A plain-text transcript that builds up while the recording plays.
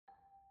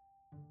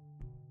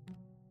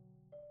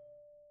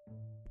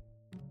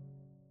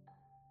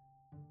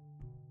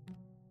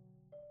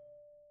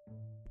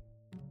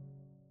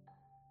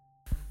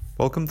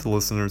Welcome to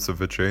listeners of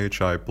the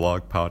JHI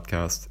blog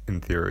podcast,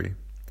 In Theory.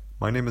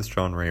 My name is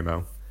John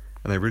Ramo,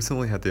 and I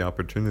recently had the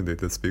opportunity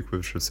to speak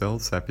with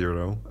Gisèle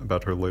Sapiro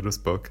about her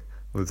latest book,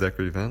 Les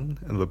Écrivains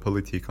et la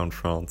Politique en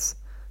France,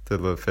 de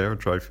l'affaire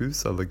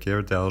Dreyfus à la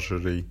guerre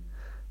d'Algérie,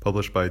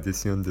 published by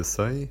Éditions de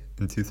Seuil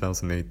in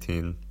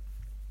 2018.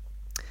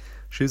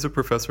 She is a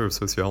professor of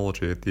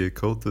sociology at the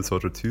École des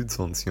Hautes Études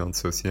en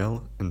Sciences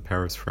Sociales in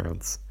Paris,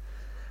 France,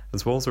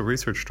 as well as a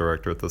research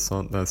director at the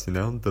Centre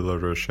National de la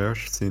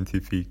Recherche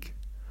Scientifique.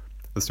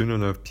 A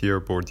student of Pierre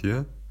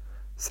Bourdieu,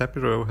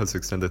 Sapiro has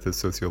extended his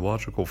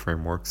sociological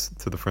frameworks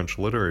to the French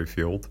literary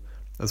field,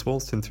 as well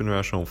as to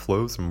international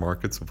flows and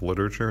markets of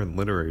literature and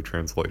literary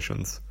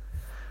translations,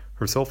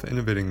 herself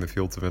innovating the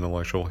fields of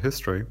intellectual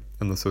history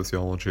and the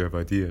sociology of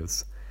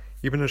ideas,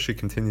 even as she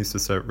continues to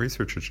set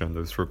research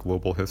agendas for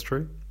global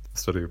history, the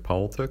study of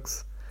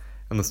politics,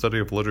 and the study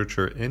of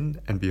literature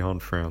in and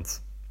beyond France.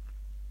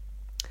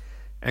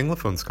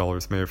 Anglophone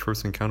scholars may have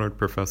first encountered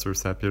Professor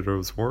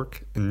Sapiro's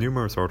work in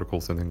numerous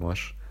articles in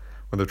English,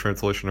 with a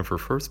translation of her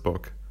first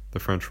book, The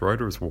French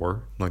Writers'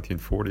 War,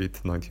 1940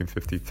 to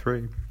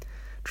 1953,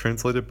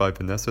 translated by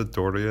Vanessa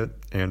Doriot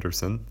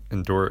Anderson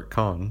and Dorit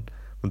Kahn,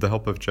 with the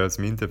help of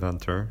Jasmine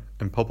Deventer,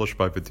 and published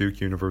by the Duke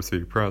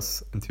University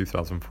Press in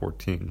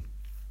 2014.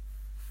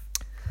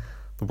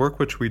 The work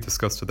which we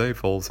discuss today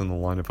falls in the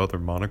line of other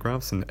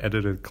monographs and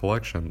edited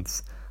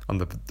collections on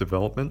the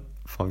development,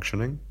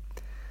 functioning,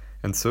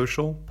 and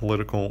social,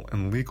 political,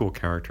 and legal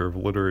character of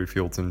literary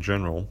fields in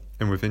general,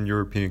 and within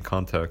European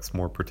contexts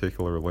more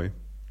particularly.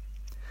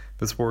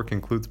 This work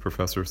includes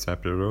Professor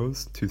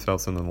Sapiro's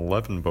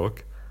 2011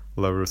 book,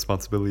 La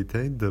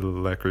responsabilité de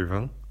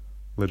l'écrivain,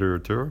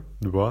 littérature,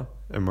 droit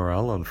et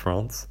morale en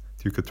France,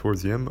 du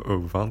XIVe au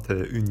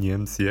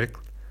XXIe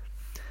siècle,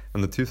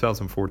 and the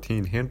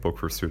 2014 handbook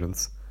for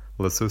students,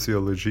 La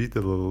sociologie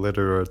de la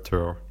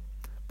littérature,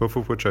 both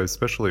of which I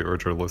especially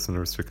urge our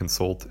listeners to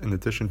consult in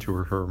addition to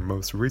her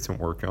most recent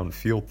work on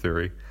field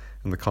theory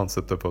and the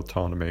concept of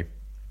autonomy.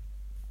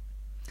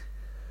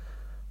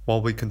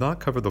 While we could not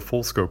cover the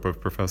full scope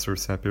of Professor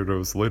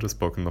Sapiro's latest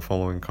book in the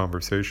following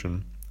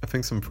conversation, I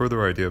think some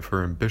further idea of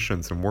her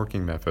ambitions and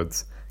working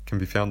methods can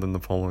be found in the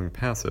following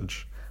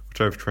passage, which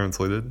I have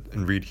translated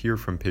and read here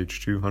from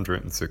page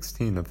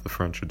 216 of the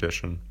French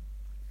edition.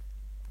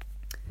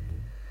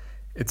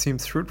 It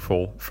seems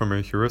fruitful, from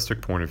a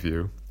heuristic point of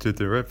view, to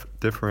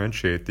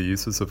differentiate the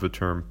uses of the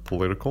term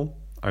political,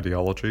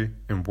 ideology,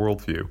 and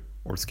worldview,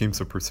 or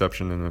schemes of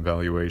perception and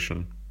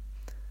evaluation.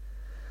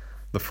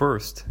 The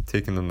first,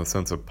 taken in the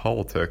sense of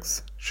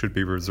politics, should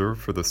be reserved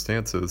for the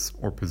stances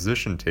or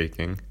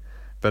position-taking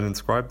that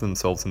inscribe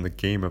themselves in the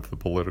game of the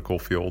political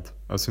field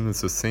as soon as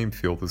the same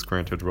field is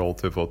granted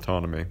relative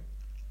autonomy.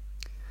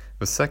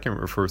 The second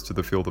refers to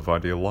the field of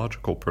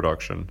ideological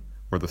production,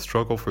 where the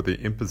struggle for the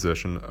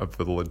imposition of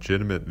the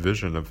legitimate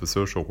vision of the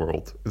social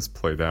world is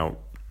played out.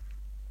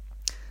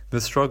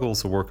 This struggle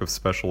is the work of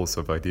specialists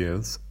of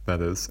ideas, that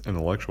is,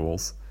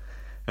 intellectuals,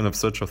 and of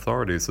such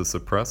authorities as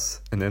the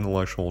press and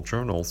intellectual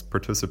journals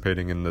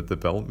participating in the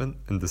development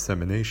and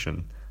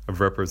dissemination of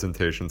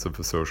representations of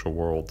the social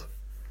world.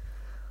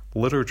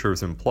 Literature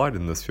is implied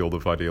in this field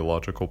of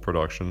ideological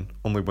production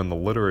only when the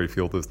literary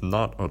field is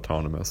not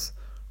autonomous,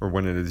 or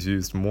when it is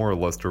used more or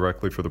less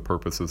directly for the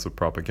purposes of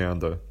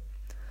propaganda.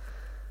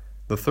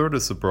 The third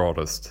is the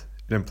broadest.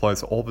 It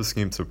implies all the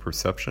schemes of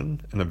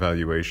perception and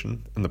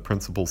evaluation and the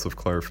principles of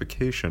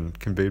clarification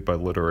conveyed by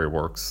literary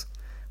works,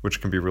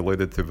 which can be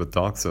related to the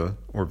doxa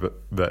or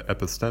the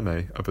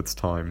episteme of its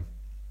time.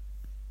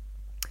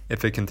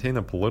 If they contain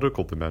a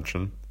political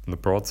dimension, in the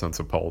broad sense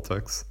of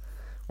politics,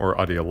 or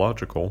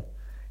ideological,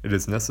 it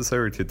is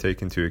necessary to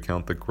take into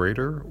account the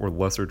greater or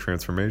lesser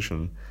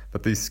transformation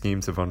that these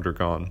schemes have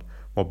undergone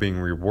while being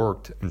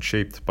reworked and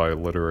shaped by a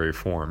literary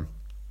form.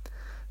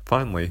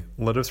 Finally,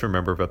 let us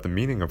remember that the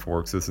meaning of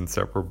works is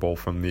inseparable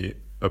from the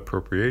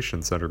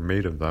appropriations that are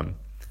made of them.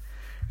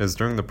 It is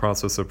during the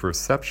process of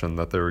reception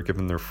that they are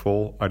given their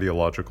full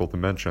ideological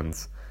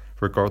dimensions,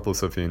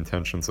 regardless of the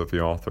intentions of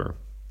the author.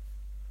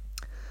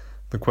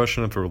 The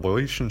question of the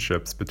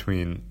relationships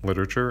between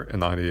literature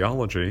and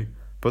ideology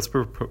thus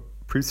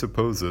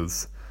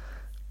presupposes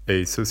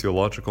a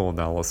sociological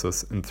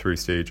analysis in three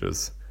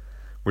stages,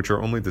 which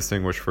are only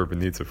distinguished for the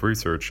needs of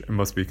research and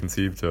must be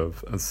conceived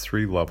of as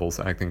three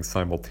levels acting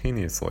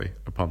simultaneously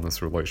upon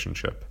this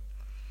relationship.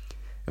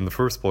 In the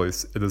first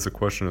place, it is a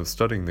question of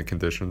studying the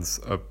conditions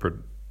of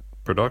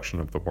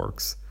production of the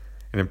works,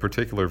 and in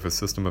particular the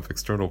system of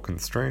external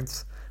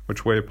constraints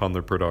which weigh upon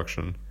their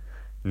production,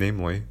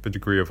 namely the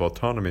degree of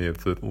autonomy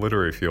of the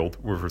literary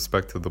field with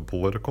respect to the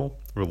political,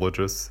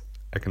 religious,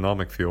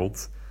 economic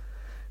fields,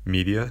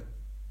 media,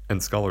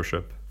 and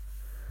scholarship.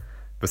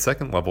 The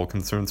second level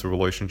concerns the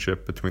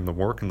relationship between the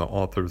work and the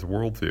author's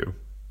worldview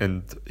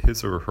and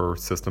his or her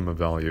system of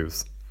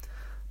values.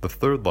 The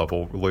third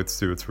level relates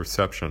to its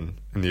reception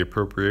and the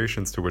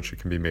appropriations to which it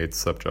can be made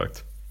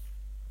subject.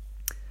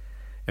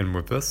 And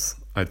with this,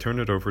 I turn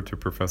it over to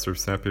Professor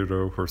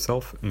Sapiro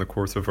herself in the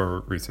course of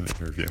our recent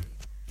interview.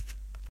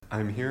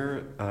 I'm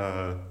here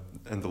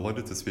and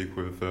delighted to speak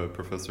with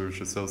Professor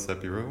Gisèle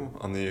Sapiro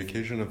on the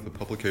occasion of the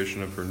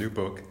publication of her new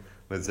book,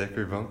 Les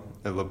écrivains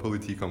et la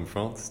politique en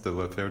France, de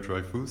l'affaire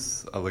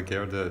Dreyfus à la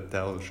guerre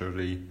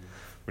d'Algérie,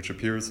 which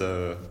appears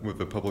with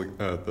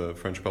the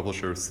French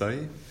publisher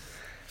Say.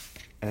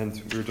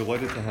 And we're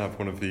delighted to have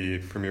one of the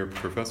premier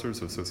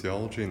professors of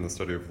sociology and the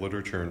study of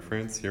literature in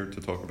France here to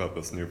talk about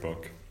this new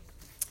book.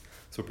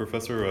 So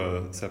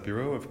Professor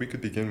Sapiro, if we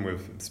could begin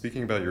with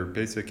speaking about your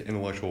basic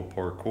intellectual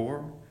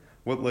parcours,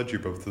 what led you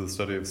both to the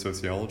study of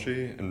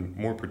sociology and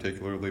more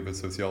particularly the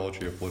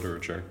sociology of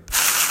literature?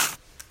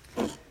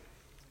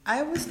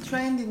 I was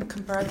trained in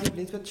comparative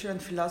literature and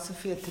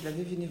philosophy at Tel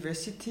Aviv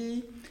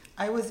University.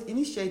 I was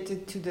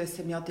initiated to the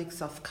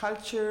semiotics of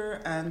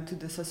culture and to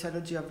the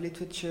sociology of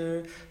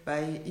literature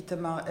by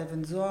Itamar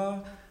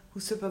Even-Zohar, who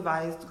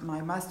supervised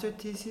my master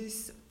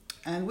thesis.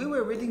 And we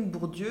were reading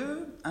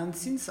Bourdieu, and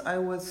since I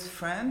was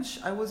French,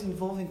 I was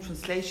involved in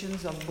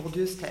translations of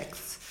Bourdieu's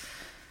texts.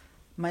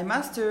 My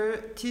master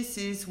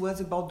thesis was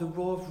about the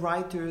role of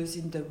writers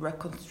in the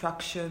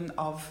reconstruction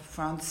of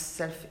France's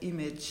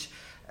self-image.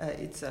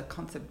 It's a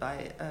concept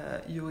by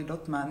Yuri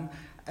Lotman.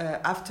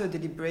 After the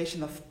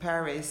liberation of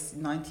Paris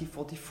in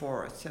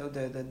 1944, so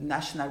the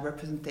national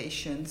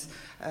representations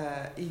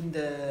in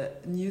the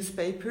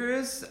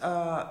newspapers,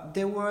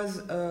 there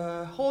was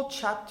a whole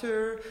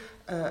chapter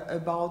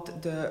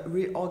about the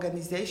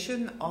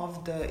reorganization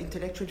of the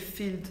intellectual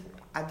field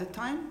at the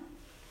time.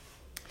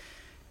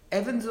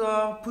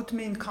 Even-Zohar put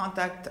me in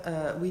contact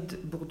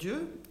with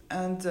Bourdieu,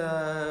 and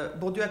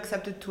Bourdieu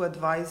accepted to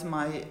advise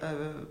my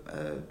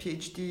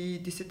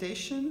PhD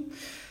dissertation.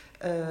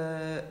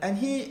 And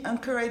he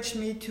encouraged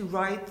me to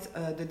write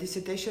the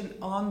dissertation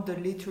on the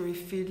literary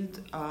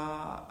field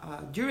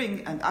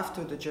during and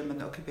after the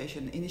German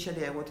occupation.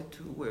 Initially, I wanted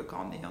to work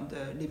only on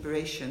the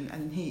liberation,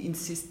 and he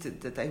insisted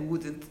that I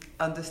wouldn't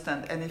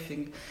understand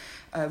anything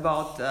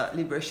about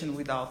liberation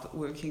without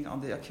working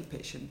on the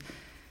occupation.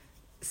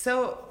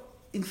 So,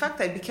 in fact,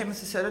 I became a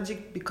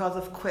sociologist because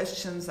of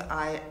questions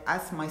I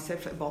asked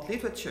myself about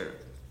literature.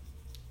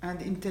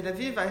 And in Tel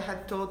Aviv, I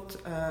had taught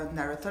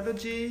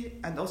narratology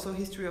and also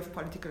history of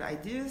political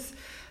ideas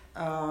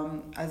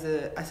as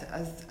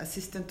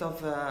assistant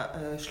of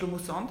Shlomo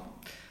Sand,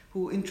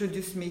 who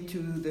introduced me to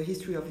the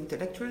history of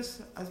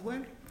intellectuals as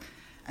well.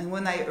 And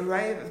when I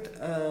arrived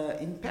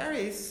in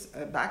Paris,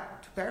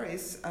 back to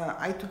Paris,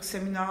 I took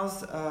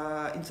seminars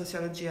in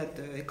sociology at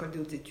the École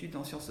des Études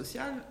en Sciences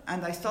Sociales,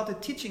 and I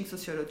started teaching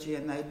sociology,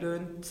 and I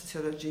learned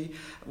sociology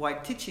while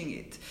teaching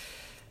it.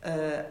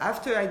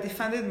 After I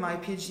defended my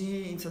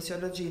PhD in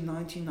sociology in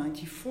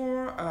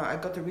 1994, I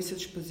got a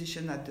research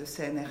position at the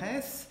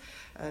CNRS,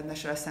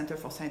 National Center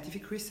for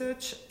Scientific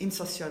Research, in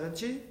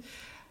sociology.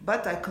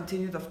 But I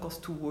continued, of course,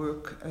 to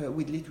work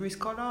with literary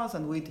scholars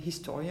and with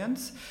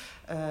historians.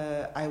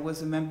 I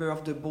was a member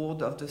of the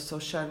board of the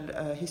social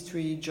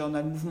history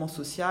journal Mouvement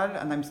Social,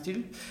 and I'm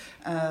still.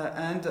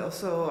 And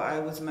also I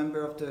was a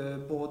member of the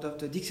board of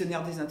the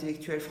Dictionnaire des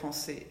Intellectuels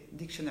Français,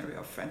 Dictionary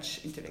of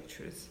French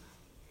Intellectuals.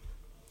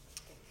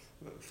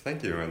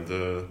 Thank you,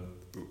 and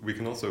we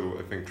can also,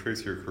 I think,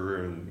 trace your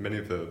career in many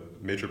of the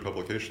major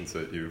publications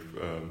that you've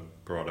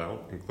brought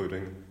out,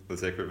 including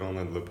Les écrivains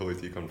et la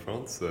politique en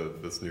France,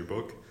 this new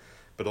book,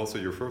 but also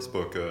your first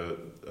book,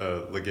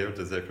 La guerre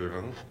des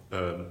écrivains,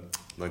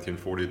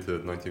 1940 to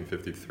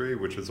 1953,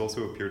 which has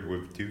also appeared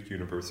with Duke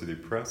University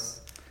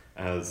Press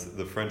as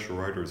The French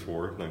Writers'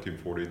 War,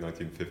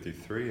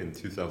 1940-1953, in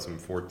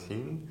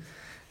 2014.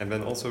 And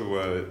then also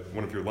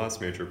one of your last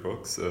major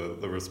books,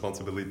 La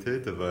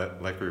responsabilité de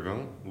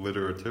l'écrivain,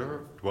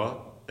 littérature,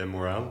 droit et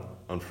morale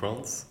en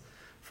France,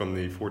 from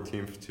the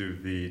 14th to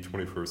the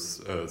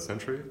 21st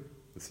century,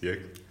 the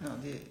siècle? No,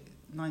 the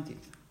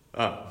 19th.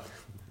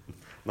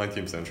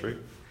 19th century.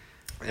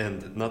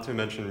 And not to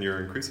mention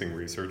your increasing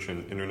research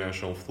in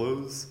international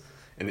flows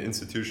and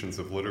institutions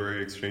of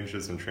literary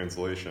exchanges and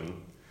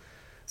translation.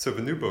 So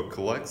the new book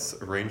collects,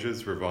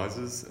 arranges,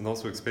 revises, and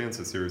also expands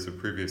a series of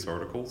previous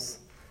articles.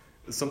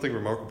 Something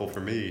remarkable for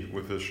me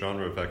with this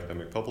genre of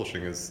academic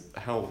publishing is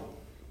how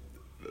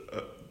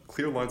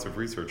clear lines of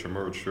research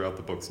emerge throughout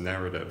the book's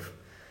narrative.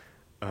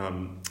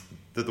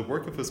 Did the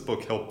work of this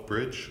book help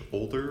bridge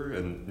older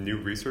and new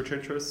research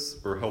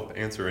interests, or help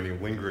answer any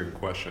lingering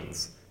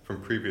questions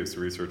from previous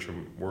research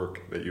and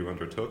work that you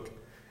undertook?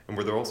 And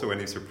were there also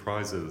any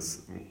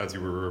surprises as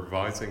you were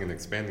revising and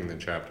expanding the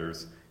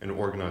chapters and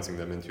organizing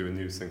them into a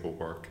new single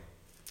work?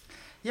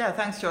 Yeah,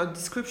 thanks. Your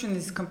description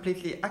is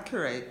completely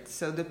accurate.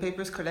 So the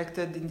papers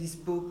collected in this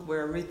book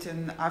were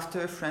written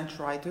after French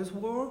Writers'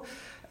 War,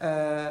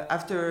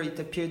 after it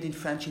appeared in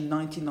French in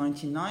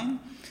 1999.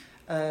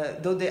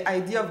 Though the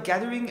idea of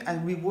gathering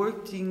and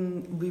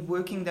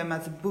reworking them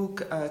as a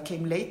book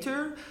came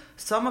later,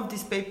 some of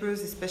these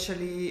papers,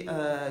 especially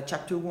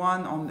chapter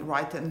 1 on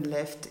right and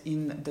left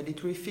in the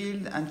literary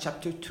field and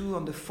chapter 2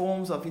 on the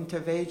forms of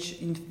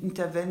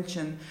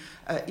intervention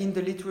in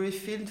the literary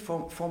field,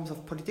 forms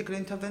of political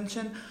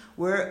intervention,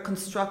 were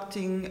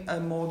constructing a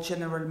more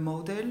general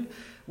model,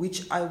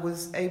 which I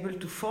was able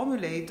to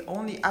formulate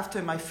only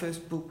after my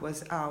first book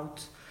was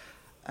out.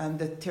 And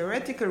the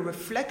theoretical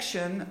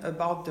reflection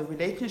about the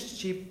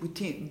relationship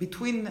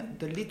between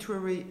the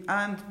literary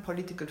and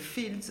political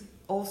fields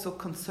also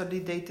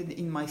consolidated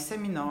in my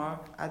seminar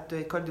at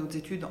the École des Hautes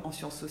Études en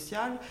Sciences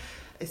Sociales,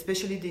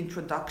 especially the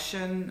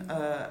introduction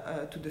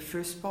to the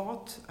first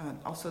part and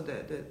also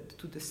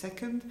to the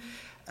second.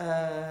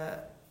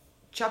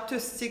 Chapter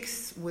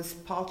 6 was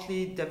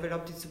partly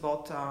developed. It's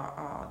about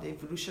the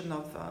evolution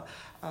of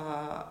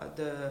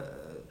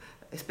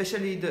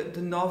especially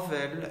the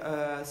novel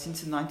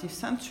since the 19th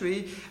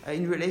century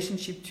in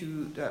relationship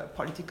to the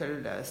political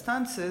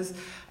stances,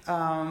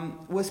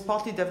 was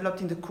partly developed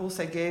in the course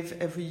I gave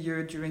every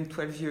year during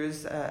 12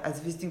 years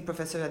as visiting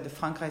professor at the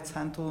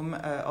Frankreichszentrum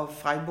of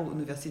Freiburg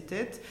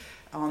Universität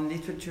on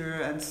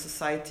literature and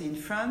society in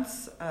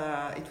France.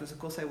 It was a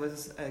course I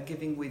was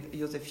giving with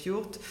Joseph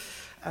Jurt.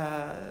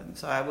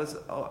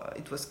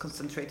 It was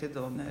concentrated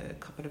on a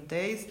couple of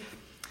days.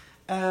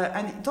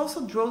 And it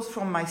also draws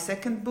from my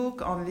second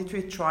book on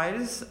literary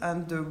trials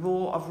and the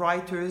role of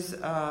writers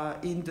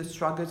in the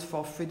struggles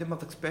for freedom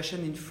of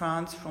expression in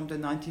France from the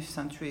 19th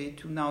century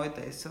to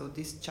nowadays. So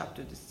this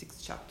chapter, the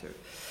 6th chapter.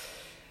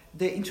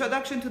 The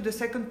introduction to the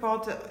second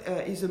part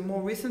is a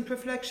more recent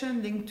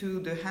reflection linked to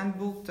the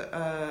handbook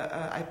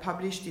I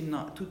published in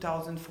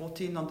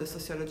 2014 on the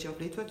sociology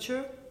of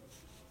literature.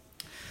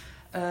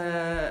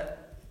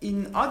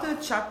 In other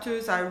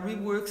chapters, I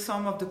reworked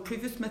some of the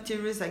previous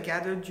materials I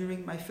gathered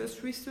during my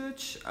first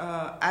research,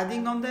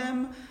 adding on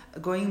them,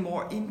 going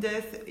more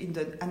in-depth in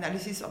the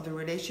analysis of the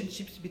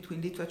relationships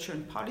between literature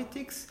and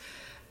politics.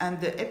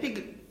 And the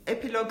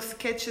epilogue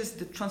sketches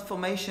the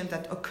transformation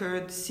that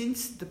occurred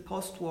since the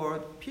post-war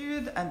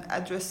period and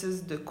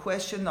addresses the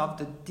question of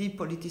the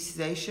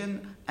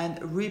depoliticization and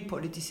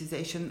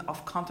repoliticization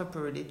of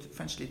contemporary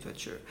French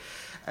literature.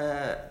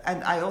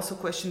 And I also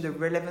question the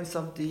relevance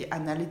of the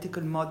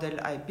analytical model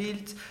I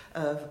built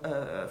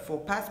for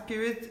past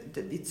period,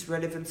 its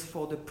relevance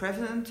for the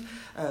present,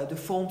 the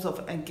forms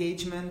of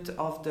engagement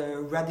of the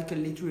radical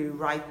literary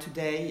right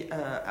today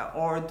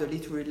or the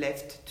literary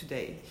left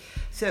today.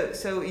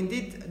 So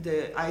indeed,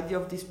 the idea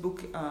of this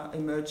book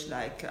emerged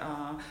I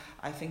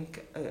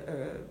think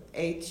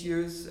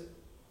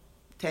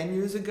 10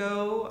 years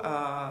ago.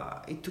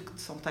 It took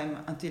some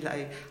time until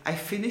I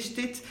finished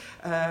it.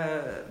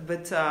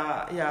 But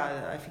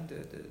I think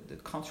the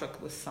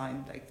contract was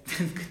signed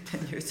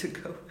 10 years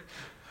ago.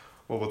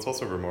 Well, what's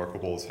also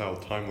remarkable is how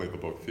timely the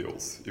book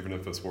feels. Even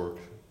if this work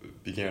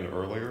began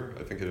earlier,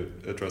 I think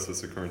it addresses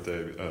the current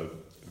day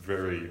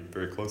very,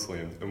 very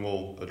closely. And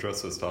we'll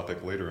address this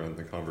topic later in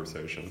the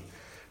conversation.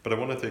 But I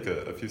want to take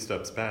a few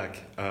steps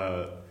back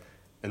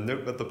and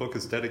note that the book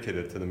is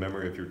dedicated to the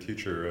memory of your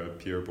teacher,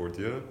 Pierre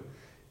Bourdieu.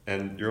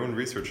 And your own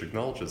research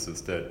acknowledges this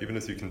debt, even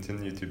as you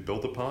continue to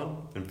build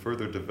upon and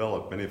further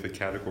develop many of the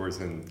categories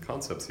and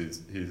concepts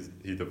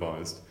he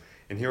devised.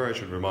 And here I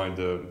should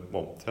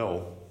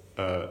tell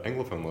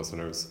Anglophone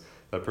listeners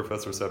that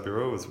Professor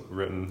Sapiro has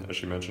written, as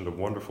she mentioned, a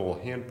wonderful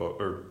handbook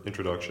or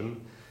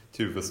introduction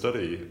to the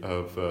study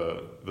of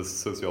the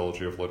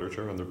sociology of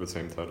literature under the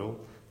same title,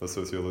 La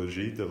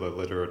Sociologie de la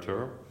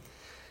Littérature.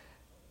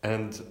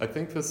 And I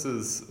think this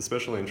is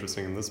especially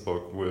interesting in this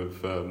book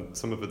with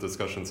some of the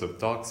discussions of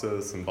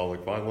doxa,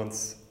 symbolic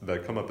violence,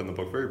 that come up in the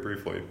book very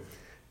briefly.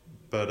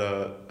 But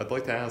I'd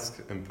like to ask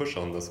and push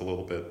on this a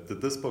little bit. Did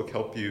this book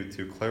help you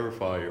to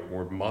clarify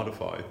or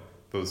modify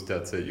those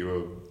debts that you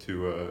owe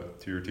to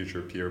your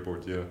teacher, Pierre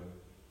Bourdieu?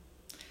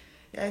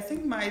 Yeah, I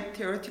think my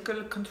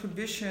theoretical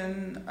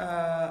contribution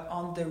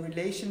on the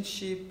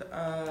relationship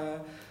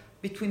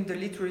between the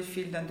literary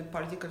field and the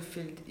political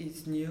field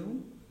is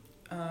new.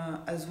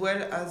 As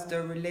well as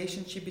the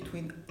relationship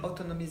between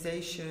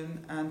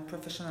autonomization and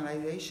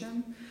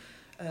professionalization.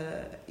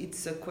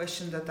 It's a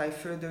question that I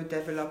further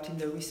developed in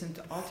the recent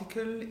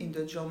article in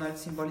the journal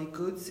Symbolic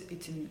Goods.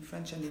 It's in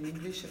French and in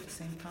English at the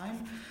same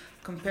time,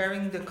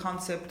 comparing the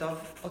concept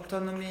of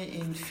autonomy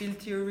in field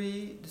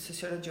theory, the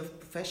sociology of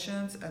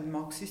professions, and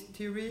Marxist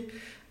theory,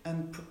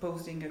 and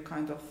proposing a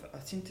kind of a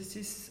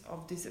synthesis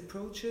of these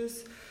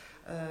approaches.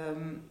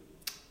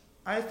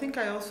 I think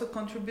I also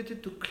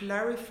contributed to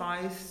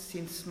clarify,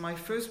 since my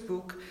first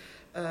book,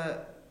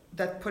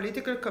 that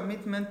political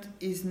commitment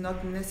is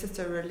not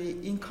necessarily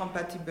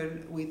incompatible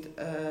with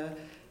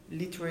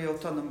literary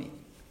autonomy.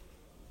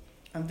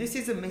 And this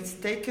is a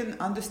mistaken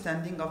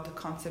understanding of the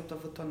concept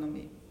of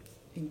autonomy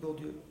in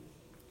Bourdieu.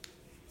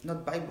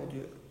 Not by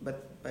Bourdieu,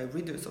 but by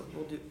readers of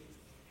Bourdieu.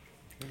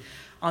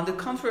 On the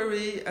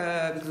contrary,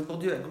 because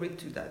Bourdieu agreed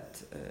to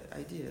that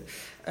idea.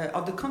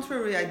 On the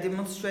contrary, I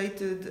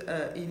demonstrated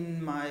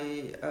in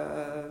my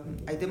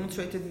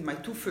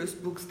two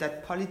first books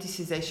that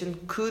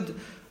politicization could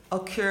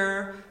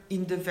occur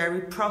in the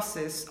very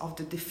process of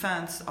the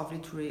defense of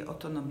literary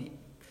autonomy.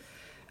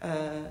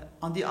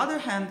 On the other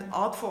hand,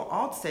 art for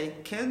art's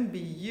sake can be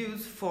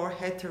used for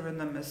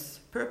heteronymous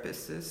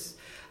purposes,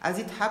 as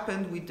it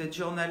happened with the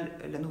journal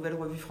La Nouvelle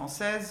Revue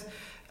Française.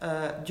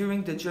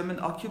 During the German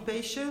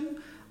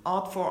occupation,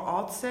 art for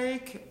art's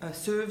sake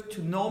served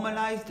to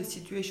normalize the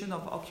situation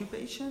of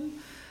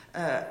occupation.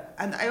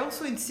 And I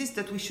also insist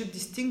that we should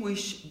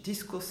distinguish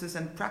discourses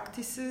and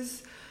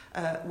practices.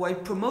 While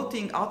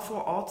promoting art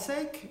for art's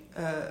sake,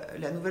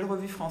 La Nouvelle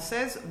Revue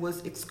Française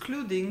was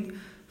excluding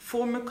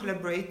former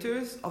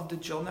collaborators of the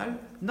journal,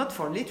 not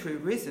for literary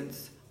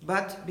reasons,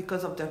 but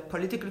because of their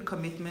political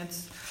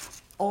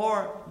commitments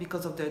or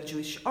because of their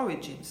Jewish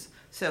origins.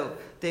 So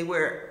they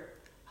were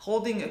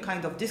holding a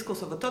kind of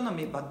discourse of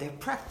autonomy, but their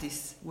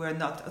practice were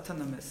not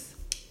autonomous.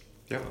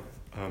 Yeah,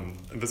 and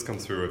this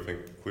comes through, I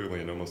think,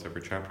 clearly in almost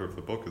every chapter of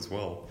the book as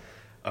well.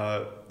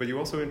 But you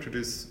also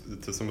introduce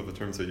to some of the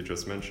terms that you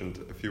just mentioned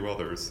a few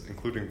others,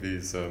 including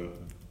these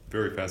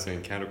very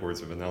fascinating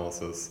categories of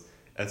analysis: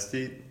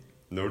 aesthete,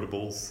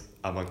 notables,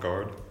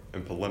 avant-garde,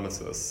 and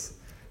polemicists.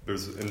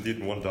 There's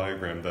indeed one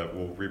diagram that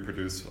we'll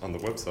reproduce on the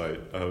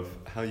website of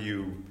how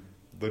you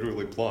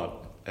literally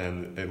plot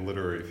a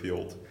literary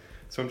field.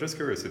 So I'm just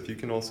curious if you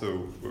can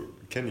also,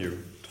 can you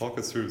talk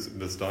us through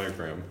this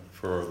diagram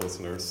for our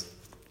listeners?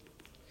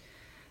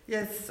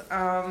 Yes.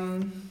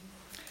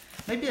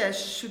 Maybe I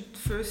should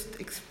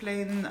first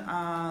explain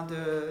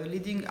the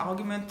leading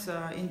argument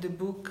in the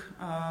book.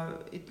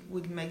 It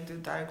would make the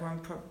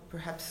diagram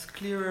perhaps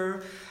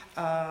clearer.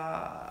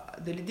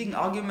 The leading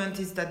argument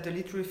is that the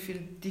literary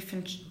field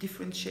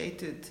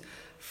differentiated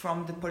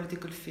from the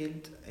political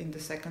field in the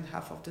second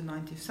half of the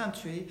 19th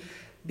century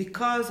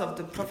because of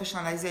the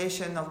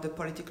professionalization of the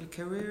political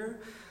career,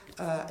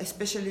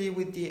 especially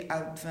with the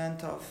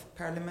advent of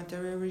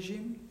parliamentary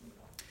regime.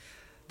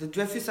 The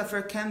Dreyfus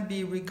Affair can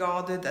be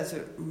regarded as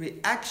a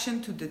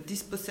reaction to the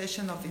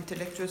dispossession of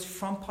intellectuals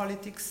from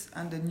politics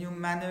and a new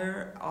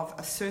manner of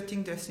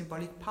asserting their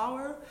symbolic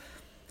power.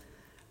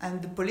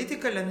 And the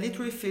political and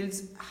literary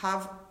fields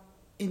have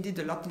indeed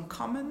a lot in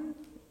common.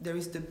 There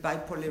is the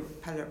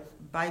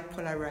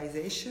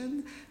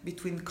bipolarization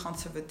between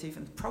conservative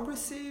and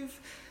progressive.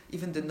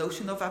 Even the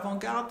notion of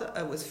avant-garde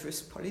was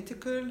first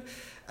political.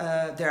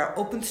 There are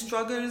open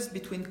struggles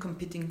between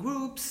competing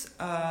groups,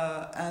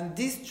 and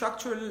these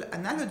structural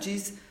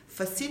analogies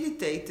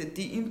facilitated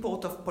the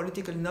import of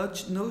political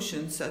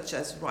notions such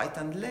as right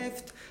and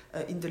left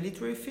in the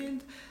literary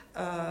field.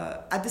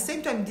 At the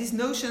same time, these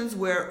notions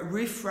were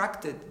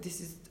refracted.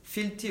 This is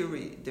field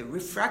theory. The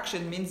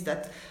refraction means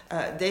that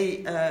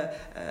they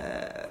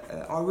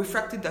are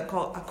refracted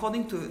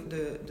according to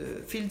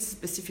the field's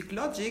specific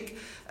logic,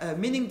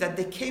 meaning that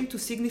they came to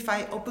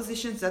signify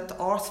oppositions that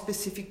are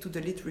specific to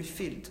the literary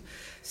field.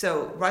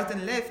 So right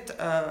and left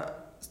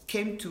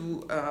came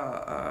to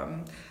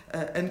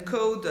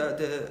encode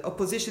the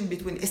opposition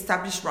between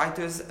established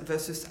writers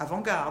versus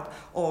avant-garde,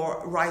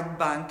 or right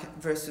bank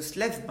versus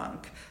left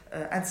bank,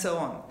 and so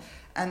on.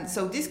 And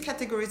so these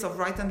categories of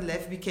right and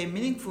left became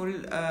meaningful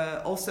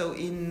also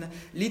in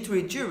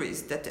literary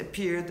juries that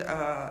appeared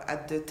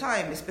at the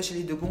time,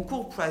 especially the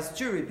Goncourt Prize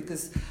jury,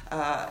 because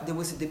there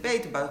was a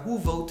debate about who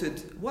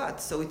voted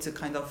what. So it's a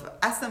kind of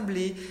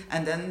assembly,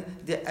 and then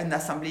an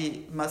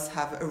assembly must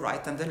have a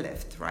right and a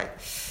left, right?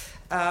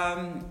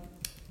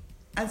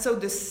 And so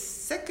the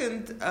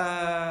second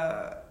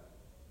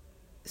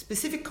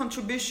specific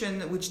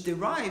contribution which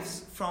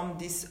derives from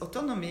this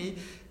autonomy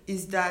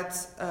is that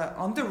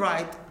on the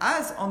right,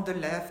 as on the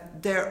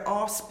left, there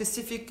are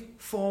specific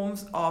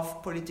forms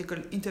of political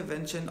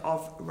intervention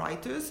of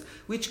writers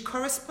which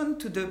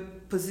correspond to the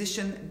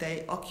position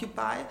they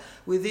occupy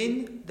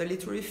within the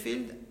literary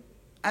field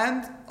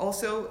and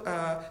also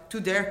to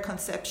their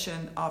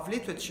conception of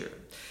literature.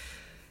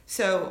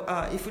 So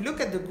if we look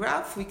at the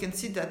graph, we can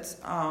see that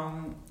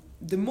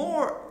the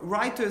more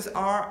writers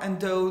are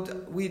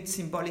endowed with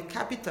symbolic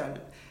capital,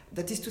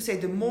 that is to say,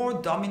 the more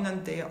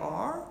dominant they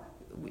are,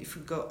 if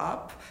we go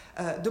up,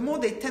 the more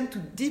they tend to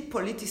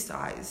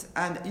depoliticize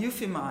and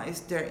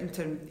euphemize their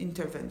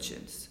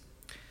interventions.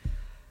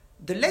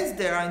 The less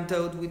they are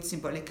endowed with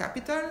symbolic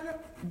capital,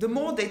 the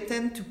more they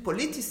tend to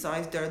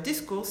politicize their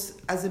discourse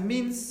as a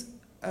means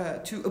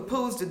to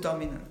oppose the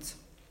dominant.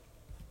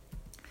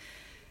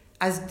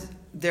 As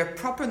their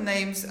proper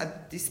names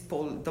at this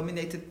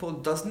dominated pole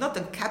does not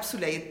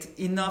encapsulate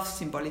enough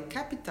symbolic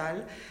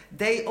capital,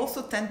 they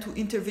also tend to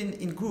intervene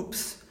in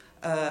groups.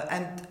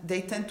 And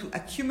they tend to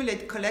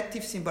accumulate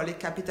collective symbolic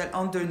capital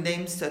under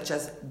names such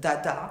as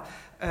Dada,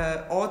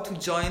 or to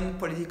join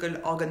political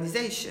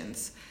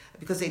organizations,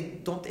 because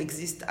they don't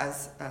exist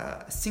as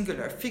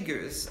singular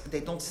figures.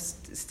 They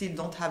still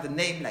don't have a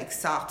name like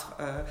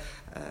Sartre,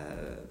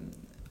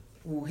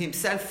 who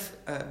himself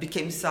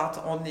became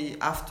Sartre only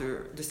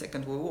after the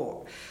Second World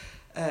War.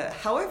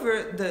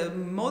 However, the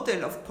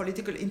model of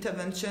political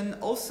intervention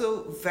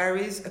also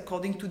varies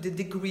according to the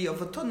degree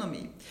of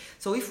autonomy.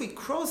 So if we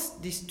cross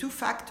these two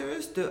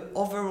factors, the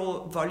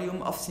overall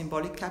volume of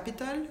symbolic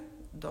capital,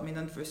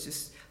 dominant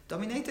versus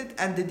dominated,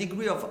 and the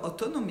degree of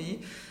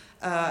autonomy,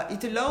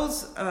 it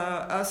allows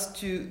us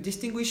to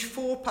distinguish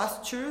four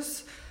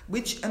postures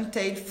which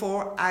entail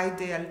four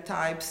ideal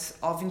types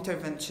of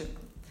intervention.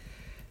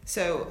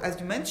 So, as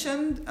you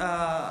mentioned,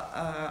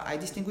 I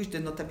distinguished the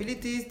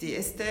notabilities, the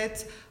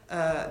aesthetes,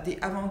 the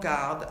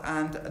avant-garde,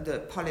 and the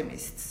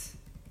polemicists.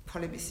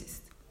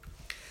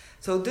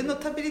 So the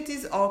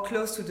notabilities are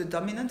close to the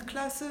dominant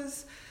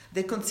classes.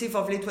 They conceive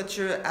of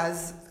literature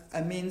as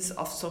a means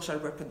of social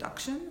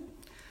reproduction.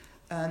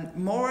 And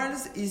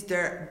morals is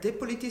their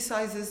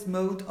depoliticized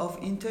mode of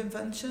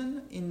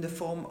intervention in the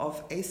form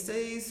of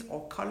essays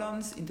or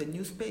columns in the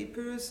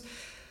newspapers.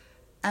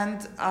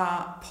 And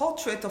a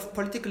portrait of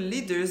political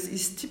leaders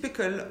is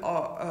typically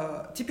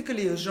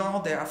a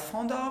genre they are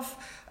fond of,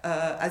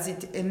 as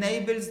it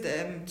enables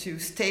them to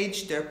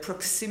stage their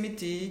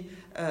proximity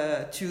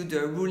to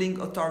the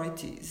ruling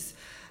authorities.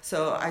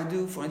 So I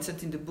do, for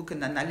instance, in the book,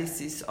 an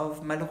analysis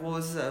of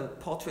Malraux's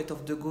portrait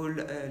of de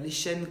Gaulle, Les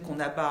chaînes qu'on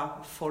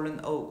abat,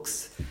 fallen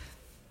oaks.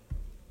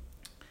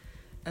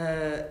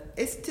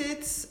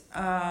 Aesthetes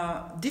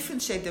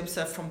differentiate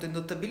themselves from the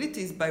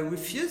notabilities by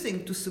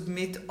refusing to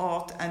submit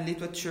art and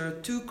literature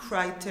to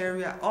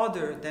criteria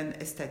other than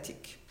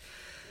aesthetic.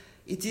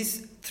 It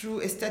is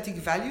through aesthetic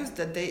values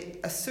that they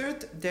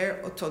assert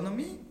their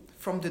autonomy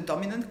from the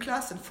dominant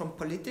class and from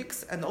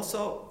politics, and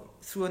also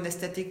through an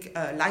aesthetic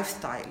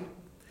lifestyle.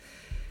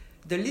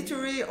 The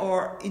literary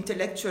or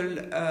intellectual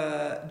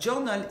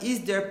journal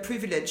is their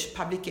privileged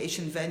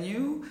publication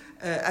venue,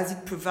 as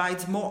it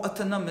provides more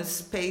autonomous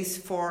space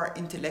for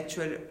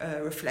intellectual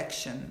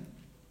reflection.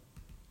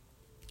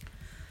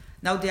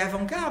 Now, the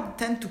avant-garde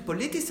tend to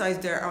politicize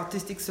their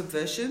artistic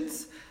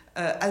subversions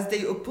as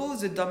they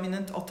oppose the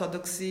dominant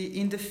orthodoxy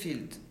in the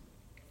field.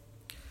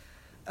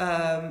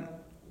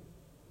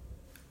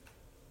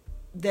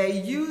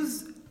 They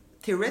use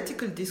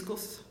theoretical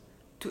discourse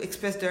to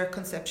express their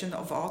conception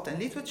of art and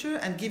literature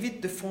and give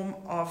it the form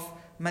of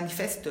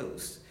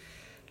manifestos,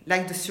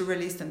 like the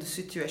surrealists and the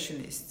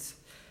situationists.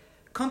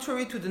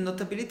 Contrary to the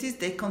notabilities,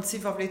 they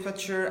conceive of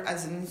literature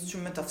as an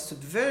instrument of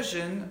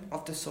subversion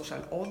of the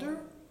social order,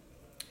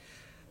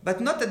 but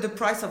not at the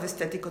price of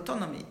aesthetic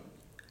autonomy,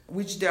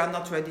 which they are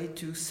not ready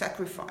to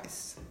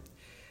sacrifice.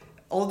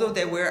 Although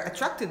they were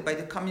attracted by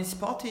the Communist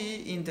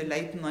Party in the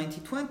late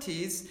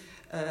 1920s,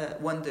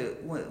 when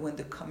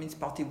the Communist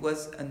Party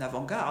was an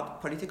avant-garde,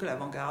 political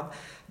avant-garde,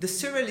 the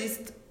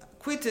surrealists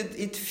quitted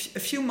it a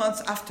few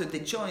months after they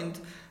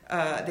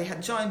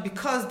had joined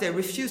because they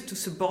refused to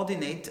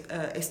subordinate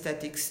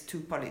aesthetics to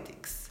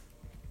politics.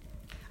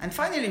 And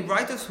finally,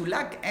 writers who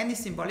lack any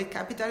symbolic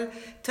capital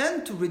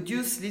tend to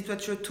reduce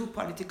literature to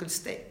political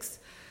stakes.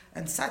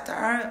 And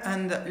satire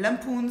and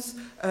lampoons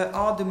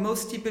are the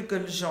most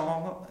typical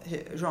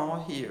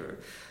genre here.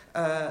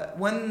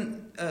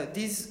 When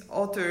these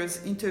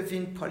authors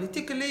intervene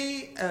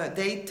politically,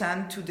 they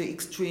tend to the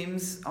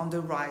extremes on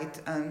the right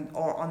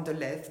or on the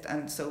left,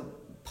 and so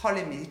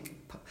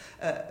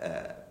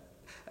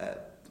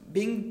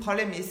being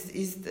polemist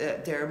is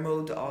their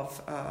mode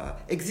of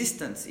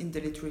existence in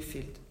the literary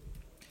field.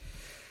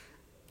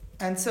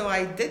 And so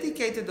I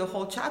dedicated the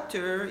whole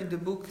chapter in the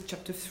book,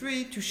 chapter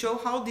 3, to show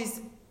how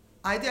these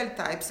ideal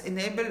types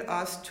enable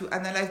us to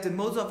analyze the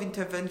modes of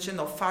intervention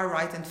of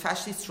far-right and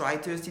fascist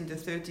writers in the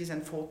 30s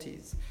and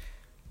 40s.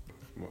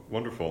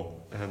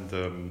 Wonderful.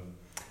 And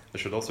I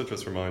should also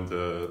just remind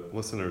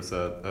listeners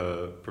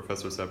that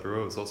Professor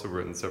Sapiro has also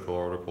written several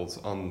articles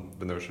on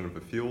the notion of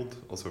a field,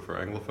 also for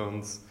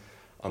Anglophones,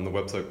 on the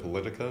website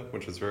Politica,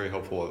 which is very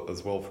helpful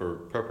as well for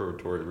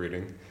preparatory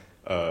reading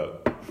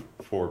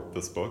for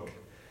this book.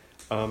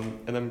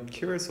 And I'm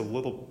curious I'd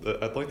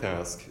like to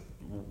ask,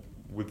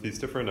 with these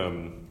different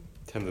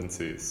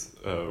tendencies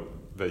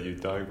that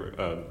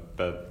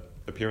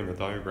appear in the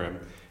diagram,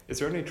 is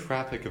there any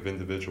traffic of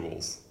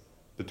individuals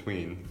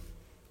between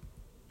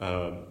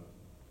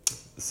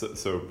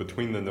so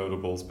between the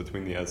notables,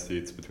 between the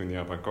aesthetes, between the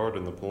avant-garde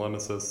and the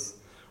polemicists,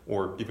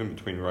 or even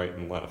between right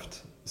and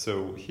left?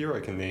 So here I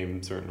can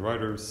name certain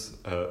writers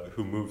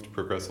who moved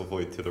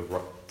progressively to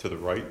the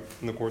right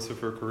in the course of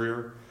her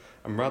career.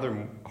 I'm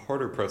rather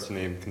harder pressed to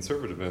name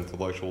conservative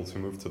intellectuals who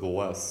moved to the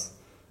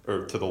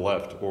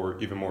left, or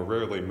even more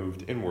rarely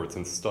moved inwards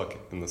and stuck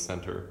in the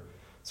center.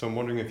 So I'm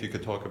wondering if you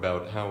could talk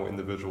about how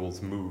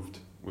individuals moved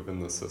within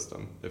the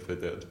system, if they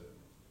did.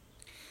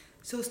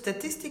 So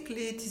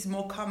statistically, it is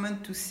more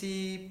common to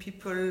see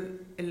people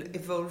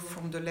evolve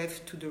from the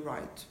left to the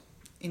right,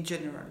 in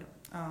general.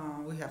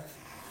 We have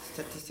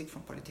statistics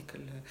from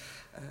political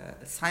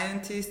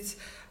scientists.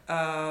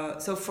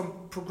 So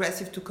from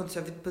progressive to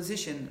conservative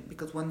position,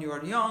 because when you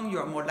are young, you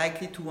are more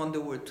likely to want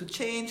the world to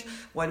change,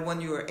 while when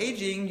you are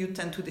aging, you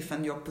tend to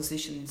defend your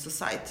position in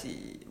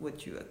society,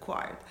 what you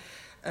acquired.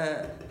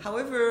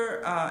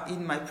 However,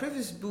 in my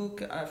previous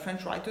book,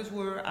 French Writers,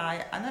 where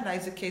I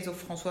analyzed the case of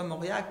François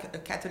Mauriac, a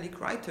Catholic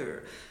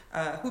writer,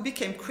 who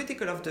became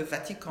critical of the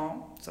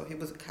Vatican, so he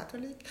was a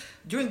Catholic,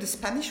 during the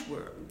Spanish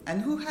War,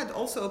 and who had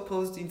also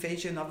opposed the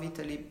invasion of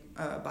Italy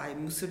by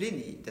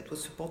Mussolini that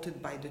was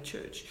supported by the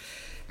church.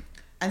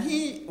 And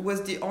he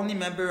was the only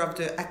member of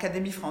the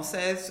Académie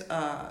Française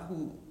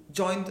who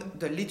joined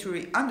the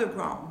literary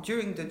underground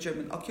during the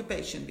German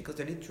occupation, because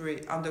the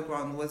literary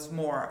underground was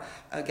more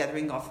a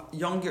gathering of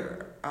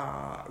younger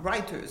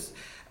writers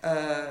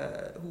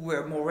who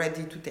were more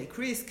ready to take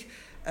risks.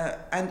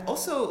 And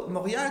also,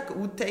 Mauriac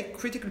would take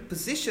critical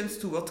positions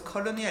towards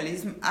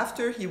colonialism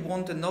after he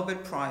won the Nobel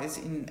Prize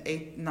in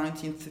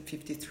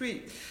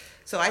 1953.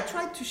 So I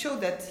tried to show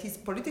that his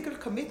political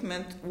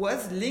commitment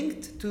was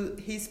linked to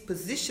his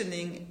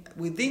positioning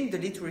within the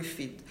literary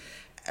field.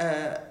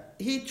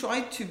 He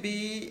tried to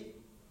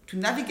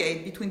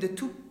navigate between the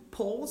two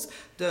poles,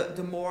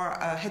 the more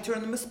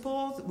heteronymous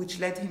poles, which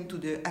led him to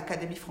the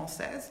Académie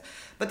Française.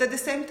 But at the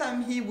same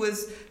time, he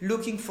was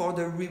looking for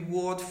the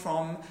reward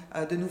from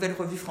the Nouvelle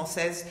Revue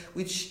Française,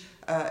 which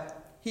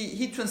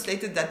he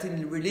translated that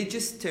in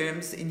religious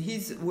terms. In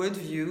his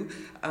worldview,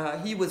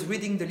 he was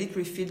reading the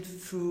literary field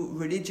through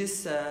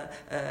religious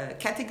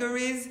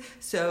categories.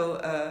 So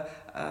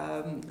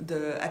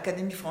the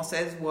Académie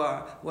Française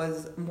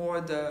was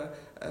more the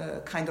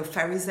kind of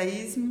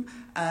Pharisaism,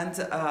 and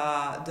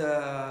the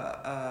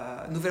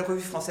Nouvelle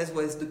Revue Française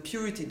was the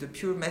purity, the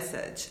pure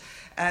message.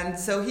 And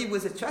so he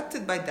was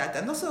attracted by that.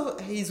 And also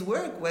his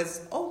work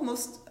was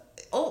almost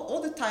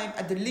all the time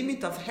at the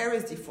limit of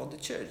heresy for the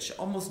church,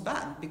 almost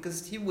banned,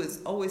 because he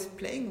was always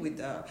playing with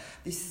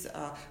this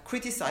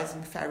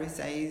criticizing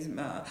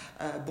Pharisaism,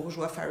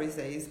 bourgeois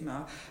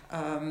Pharisaism.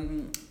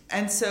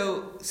 And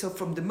so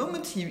from the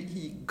moment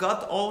he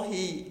got all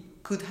he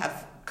could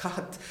have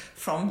got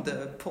from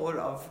the pole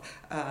of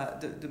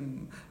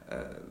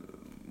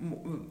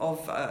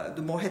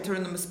the more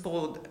heteronymous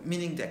pole,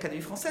 meaning the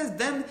Académie Française,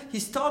 then he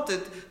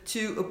started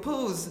to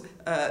oppose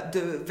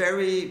the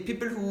very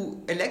people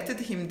who elected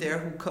him there,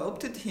 who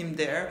co-opted him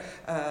there,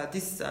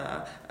 this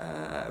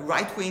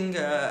right-wing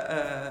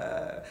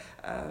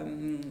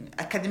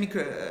academic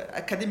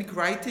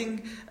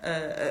writing,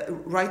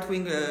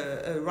 right-wing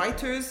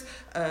writers,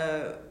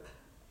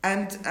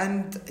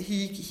 and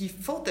he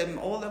fought them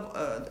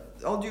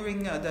all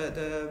during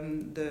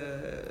the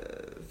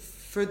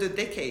further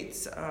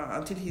decades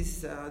until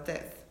his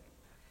death.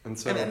 And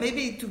so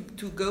maybe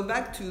to go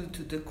back to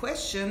the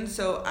question,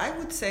 so I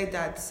would say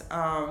that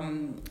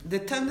the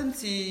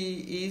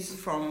tendency is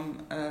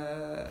from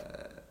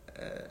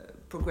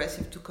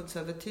progressive to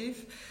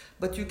conservative,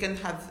 but you can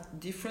have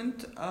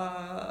different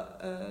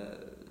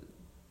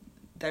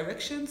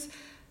directions.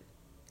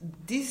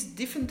 These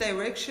different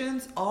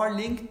directions are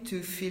linked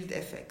to field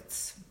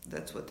effects.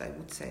 That's what I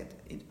would say,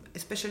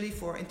 especially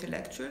for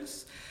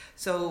intellectuals.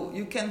 So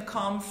you can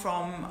come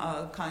from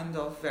a kind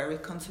of very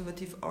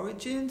conservative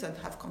origins and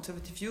have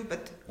conservative view,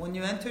 but when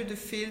you enter the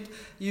field,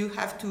 you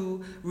have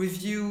to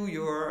review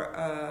your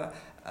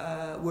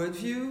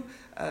worldview.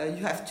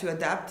 You have to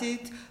adapt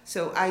it.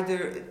 So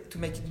either to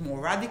make it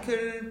more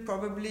radical,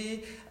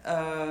 probably,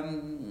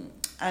 and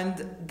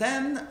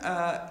then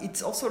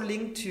it's also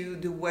linked to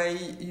the way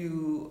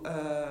you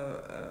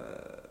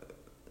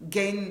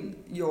gain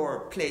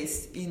your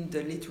place in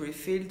the literary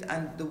field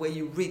and the way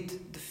you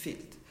read the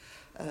field.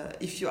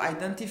 If you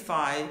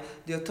identify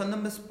the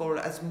autonomous pole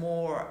as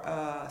more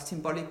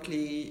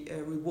symbolically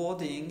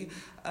rewarding,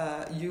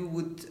 you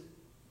would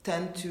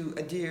tend to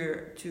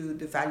adhere to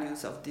the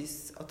values of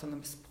this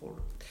autonomous pole.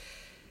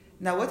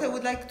 Now, what I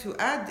would like to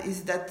add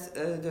is that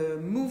the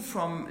move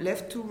from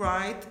left to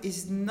right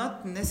is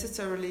not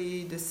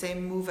necessarily the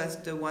same move as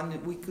the one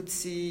we could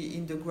see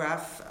in the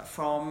graph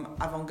from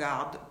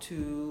avant-garde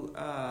to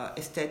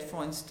aesthete,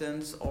 for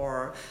instance,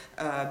 or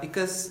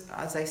because,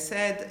 as I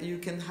said, you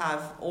can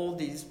have all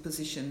these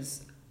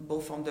positions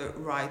both on the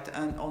right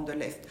and on the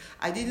left.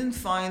 I didn't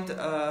find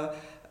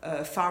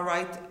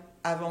far-right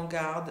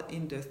avant-garde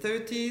in the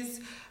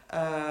 30s.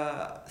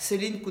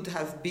 Céline could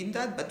have been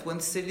that, but when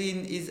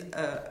Céline is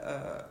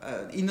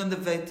an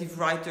innovative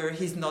writer,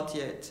 he's not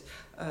yet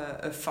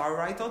a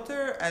far-right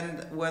author,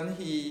 and when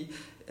he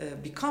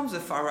becomes a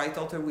far-right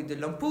author with the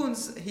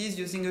Lampoons, he's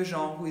using a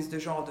genre who is the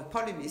genre of the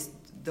polemist,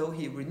 though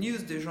he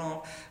renews the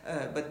genre,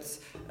 but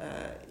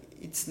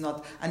it's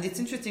not. And it's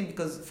interesting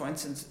because, for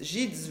instance,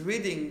 Gide's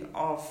reading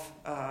of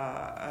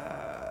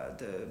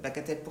the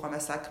Bagatelle pour un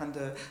massacre and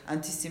the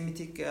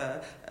anti-Semitic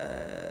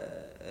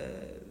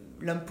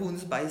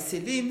Lampoons by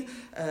Céline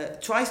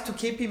tries to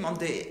keep him on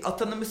the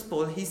autonomous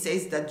pole. He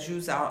says that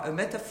Jews are a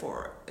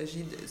metaphor.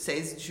 Gide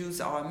says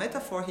Jews are a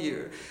metaphor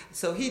here.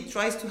 So he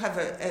tries to have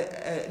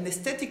an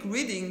aesthetic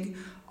reading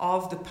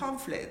of the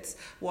pamphlets,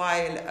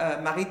 while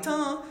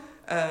Maritain,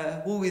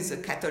 who is a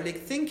Catholic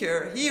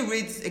thinker, he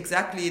reads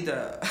exactly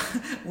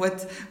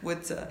what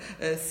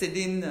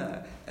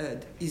Céline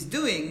is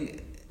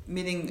doing,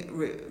 meaning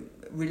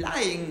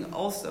relying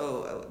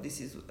also, this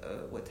is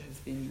what has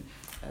been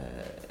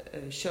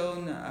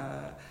shown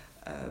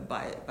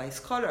by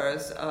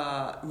scholars,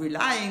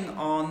 relying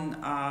on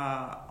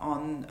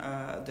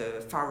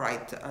the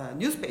far-right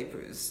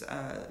newspapers,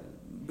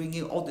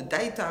 bringing all the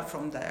data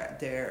from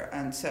there,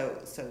 and so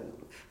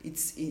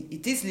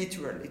it is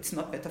literal. It's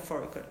not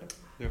metaphorical.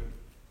 Yeah.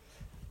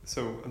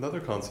 So another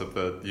concept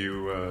that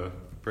you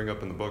bring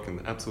up in the book and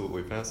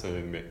absolutely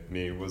fascinated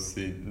me was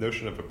the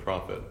notion of a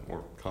prophet,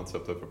 or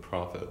concept of a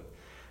prophet.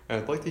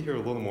 And I'd like to hear a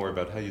little more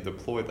about how you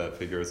deploy that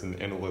figure as an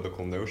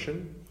analytical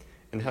notion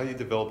and how you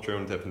developed your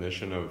own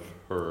definition of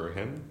her or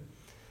him.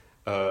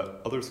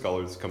 Other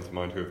scholars come to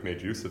mind who have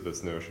made use of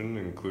this notion,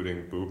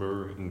 including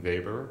Buber and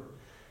Weber,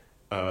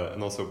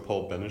 and also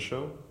Paul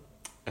Benichot.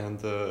 And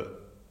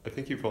I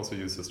think you've also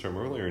used this term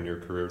earlier in your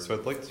career, so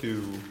I'd like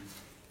to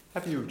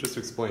have you just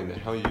explain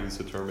how you use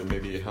the term and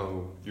maybe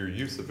how your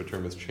use of the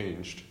term has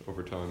changed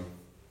over time.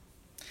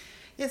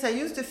 Yes, I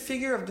used the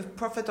figure of the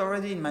prophet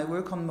already in my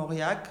work on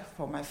Mauriac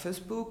for my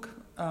first book.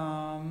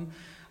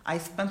 I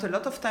spent a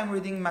lot of time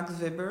reading Max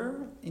Weber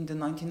in the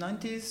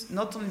 1990s,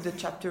 not only the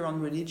chapter on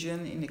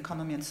religion in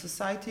economy and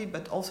society,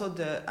 but also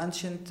the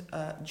ancient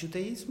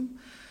Judaism,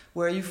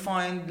 where you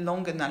find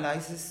long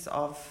analysis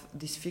of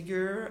this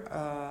figure.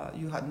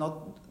 You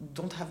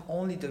don't have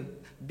only the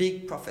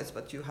big prophets,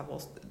 but you have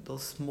also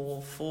those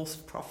small false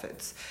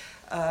prophets.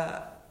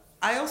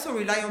 I also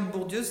rely on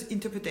Bourdieu's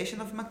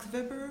interpretation of Max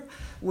Weber,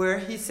 where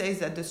he says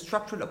that the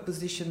structural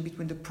opposition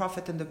between the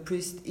prophet and the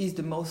priest is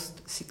the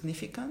most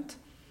significant.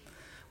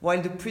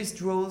 While the priest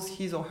draws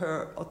his or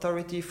her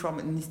authority from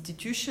an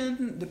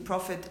institution, the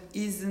prophet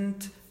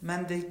isn't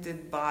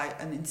mandated by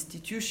an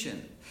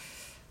institution.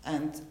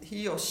 And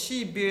he or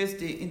she bears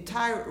the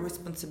entire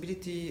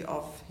responsibility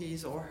of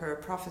his or her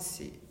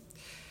prophecy.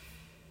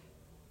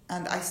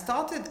 And I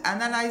started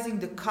analyzing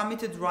the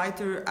committed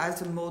writer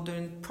as a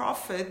modern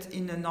prophet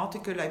in an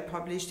article I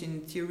published in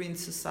Theory and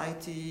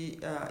Society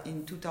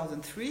in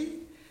 2003.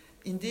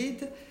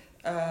 Indeed,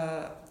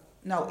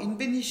 now in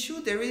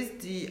Benichou there is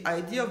the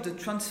idea of the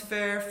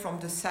transfer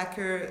from the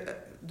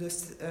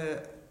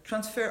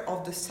transfer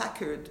of the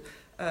sacred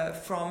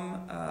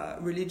from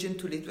religion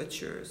to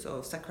literature, so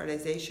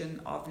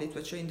sacralization of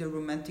literature in the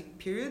Romantic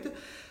period.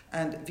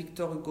 And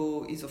Victor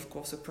Hugo is, of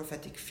course, a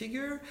prophetic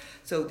figure.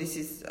 So this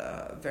is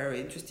very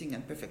interesting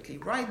and perfectly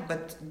right.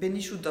 But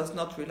Benichou does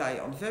not rely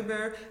on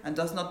Weber and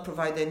does not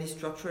provide any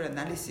structural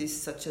analysis,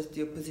 such as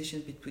the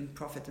opposition between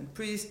prophet and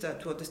priest,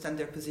 to understand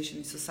their position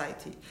in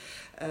society.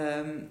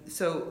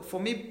 So for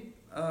me,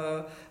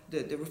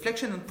 the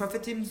reflection on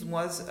prophetism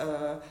was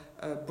a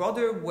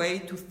broader way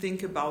to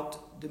think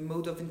about the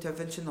mode of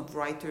intervention of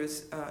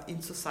writers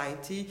in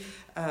society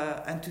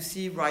and to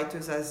see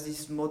writers as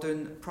these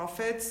modern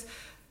prophets.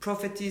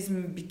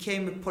 Prophetism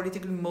became a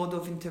political mode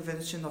of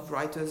intervention of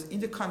writers in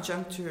the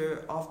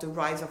conjuncture of the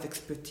rise of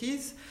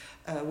expertise,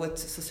 what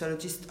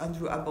sociologist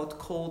Andrew Abbott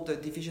called the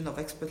division of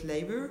expert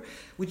labor,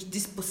 which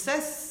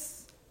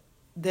dispossesses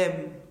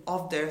them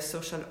of their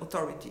social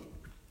authority.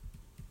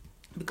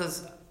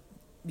 Because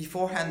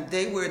beforehand,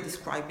 they were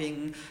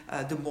describing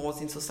the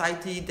mores in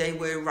society, they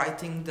were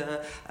writing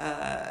the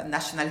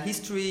national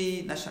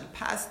history, national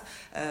past,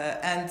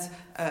 and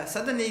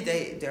suddenly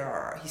there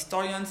are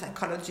historians,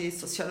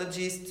 psychologists,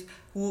 sociologists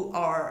who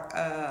are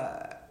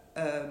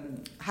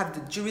have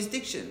the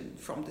jurisdiction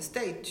from the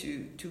state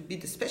to be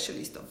the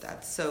specialist of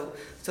that. So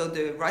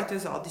the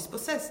writers are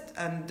dispossessed,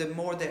 and the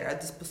more they are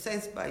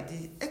dispossessed by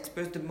the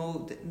experts,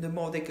 the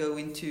more they go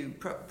into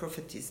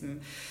prophetism.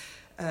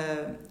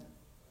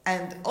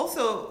 And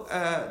also,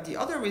 the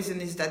other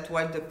reason is that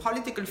while the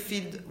political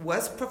field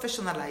was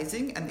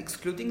professionalizing and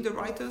excluding the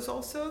writers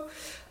also,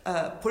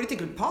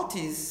 political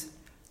parties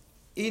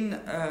in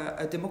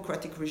a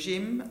democratic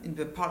regime, in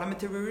the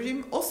parliamentary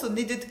regime, also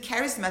needed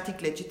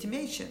charismatic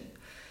legitimation.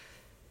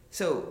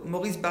 So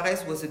Maurice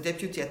Barrès was a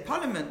deputy at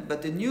parliament,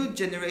 but the new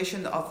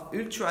generation of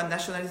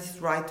ultra-nationalist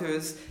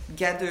writers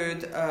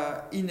gathered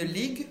in a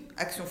league,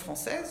 Action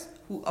Française,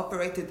 who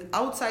operated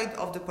outside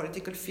of the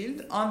political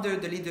field under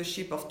the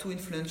leadership of two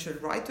influential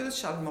writers,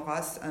 Charles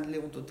Maurras and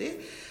Léon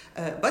Daudet.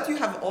 But you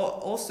have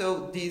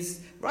also these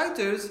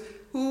writers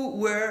who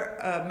were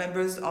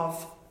members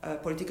of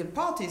political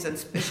parties, and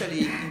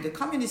especially in the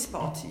Communist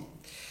Party.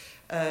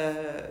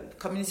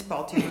 Communist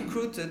Party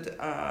recruited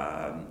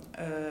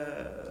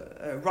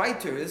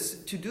writers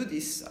to do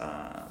this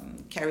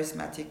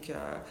charismatic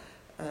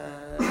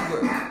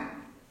work.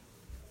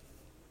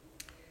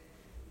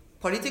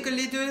 Political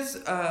leaders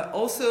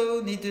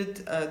also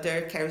needed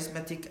their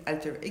charismatic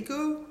alter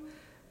ego.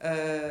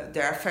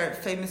 There are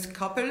famous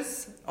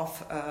couples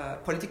of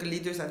political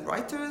leaders and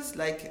writers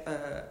like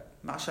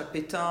Marshal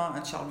Pétain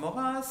and Charles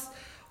Maurras,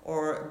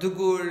 or De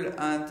Gaulle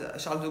and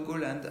Charles de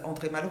Gaulle and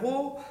André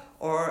Malraux,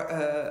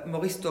 or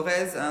Maurice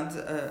Thorez and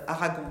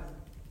Aragon.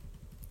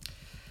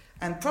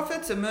 And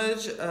prophets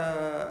emerge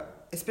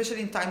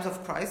especially in times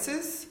of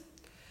crisis.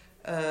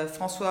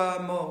 François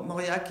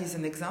Mauriac is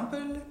an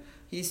example.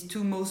 His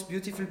two most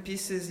beautiful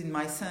pieces, in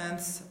my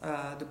sense,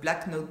 the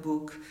Black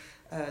Notebook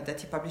that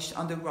he published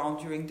underground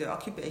during the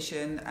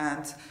occupation,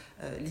 and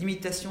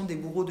L'imitation des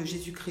bourreaux de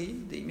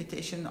Jésus-Christ, the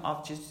imitation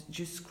of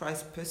Jesus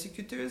Christ's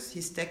persecutors,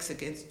 his text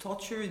against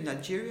torture in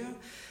Algeria,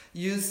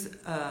 use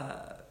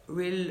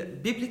real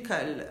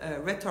biblical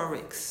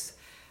rhetorics.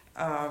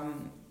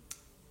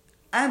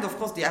 And of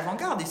course, the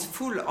avant-garde is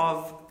full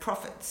of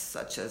prophets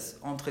such as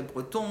André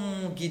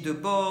Breton, Guy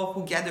Debord,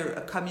 who gather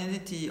a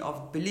community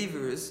of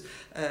believers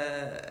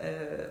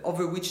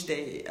over which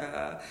they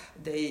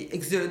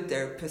exert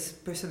their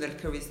personal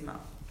charisma.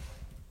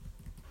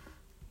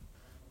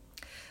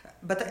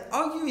 But I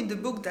argue in the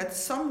book that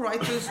some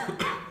writers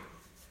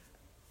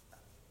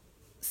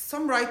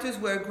some writers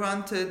were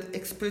granted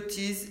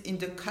expertise in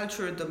the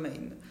cultural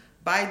domain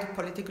by the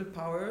political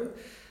power,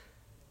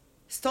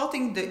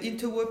 starting the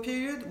interwar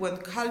period when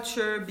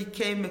culture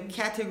became a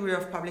category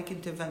of public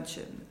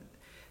intervention.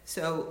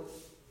 So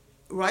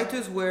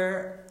writers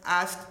were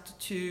asked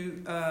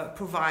to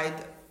provide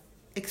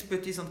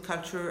expertise on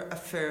cultural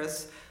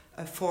affairs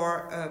for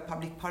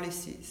public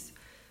policies.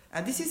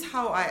 And this is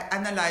how I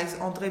analyze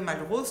André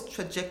Malraux's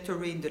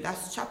trajectory in the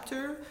last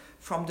chapter,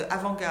 from the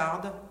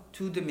avant-garde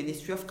to the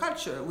Ministry of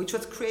Culture, which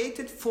was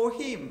created for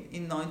him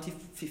in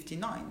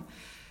 1959.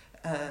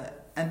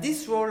 And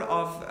this role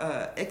of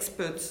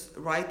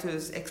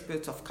writers,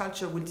 experts of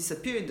culture will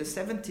disappear in the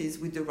 70s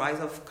with the rise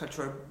of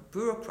cultural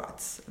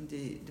bureaucrats and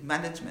the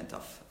management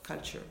of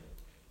culture.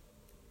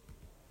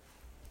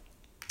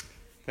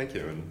 Thank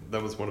you, and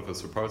that was one of the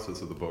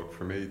surprises of the book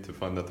for me, to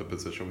find that the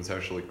position was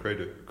actually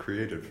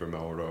created for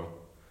Malraux.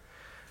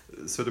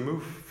 So to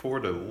move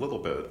forward a little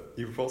bit,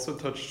 you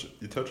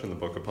touch in the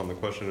book upon the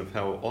question of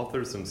how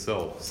authors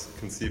themselves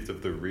conceived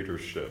of their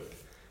readership.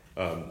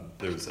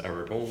 There's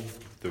Aragon,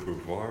 de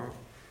Beauvoir,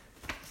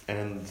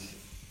 and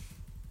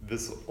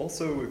this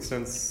also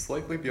extends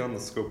slightly beyond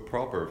the scope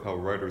proper of how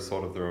writers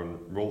thought of their own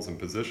roles and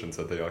positions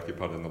that they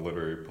occupied in the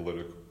literary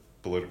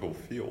political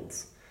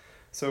fields.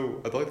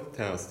 So I'd like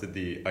to ask, did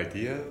the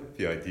idea,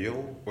 the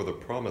ideal, or the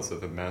promise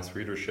of a mass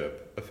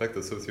readership affect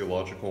the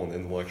sociological and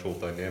intellectual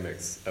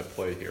dynamics at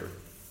play here?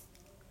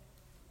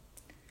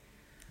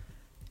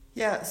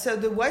 Yeah, so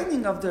the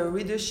widening of the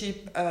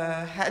readership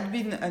had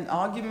been an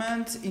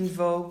argument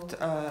invoked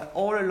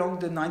all along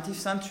the 19th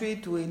century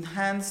to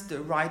enhance the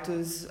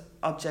writer's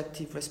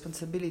objective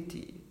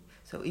responsibility.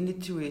 So in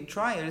literary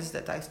trials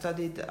that I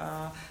studied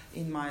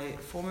in my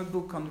former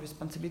book on the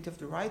responsibility of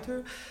the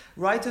writer,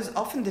 writers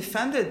often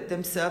defended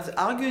themselves,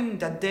 arguing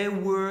that their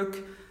work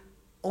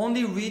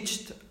only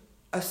reached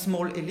a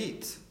small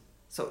elite.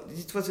 So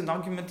it was an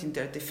argument in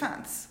their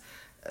defense,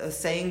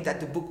 saying that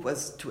the book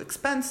was too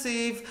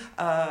expensive,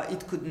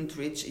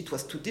 it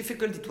was too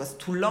difficult, it was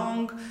too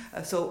long.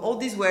 So all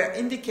these were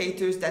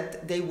indicators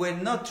that they were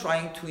not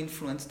trying to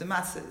influence the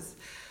masses.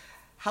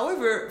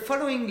 However,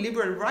 following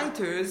liberal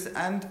writers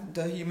and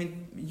the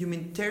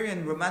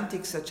humanitarian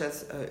romantics such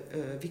as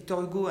Victor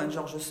Hugo and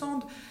Georges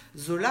Sand,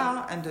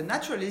 Zola and the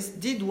naturalists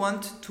did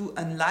want to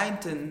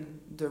enlighten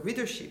the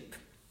readership.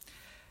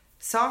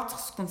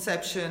 Sartre's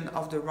conception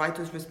of the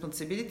writer's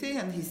responsibility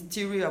and his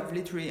theory of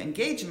literary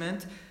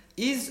engagement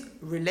is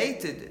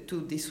related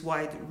to this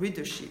wide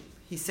readership.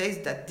 He says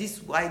that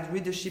this wide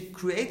readership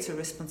creates a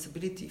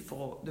responsibility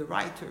for the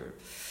writer.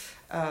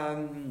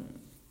 And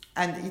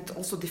it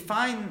also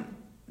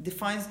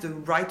defines the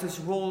writer's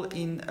role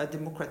in a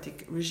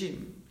democratic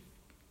regime.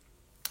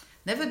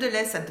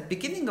 Nevertheless, at the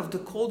beginning of the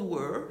Cold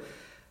War,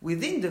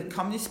 within the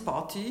Communist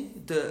Party,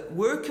 the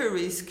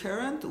workerist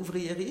current,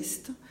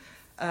 ouvriériste,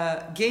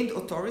 gained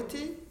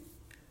authority,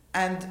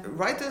 and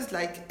writers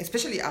like,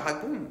 especially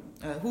Aragon,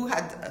 who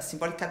had a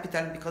symbolic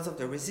capital because of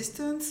the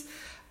resistance,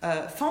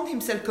 found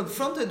himself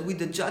confronted with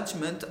the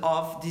judgment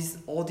of these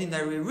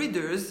ordinary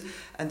readers,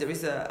 and there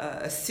is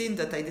a scene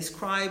that I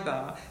describe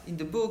in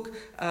the book,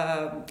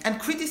 and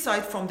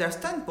criticized from their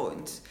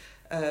standpoint.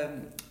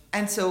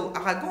 And so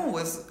Aragon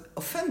was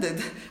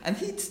offended, and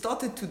he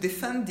started to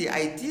defend the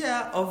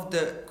idea of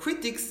the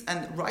critics'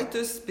 and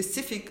writers'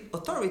 specific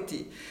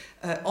authority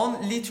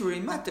on literary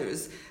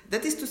matters.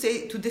 That is to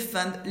say, to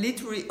defend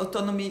literary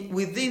autonomy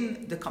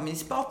within the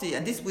Communist Party,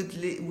 and this would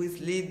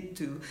lead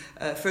to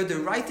further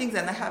writings.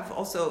 And I have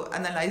also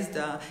analyzed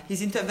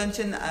his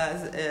intervention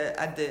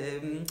at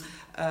the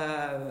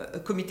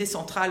Comité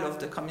Central of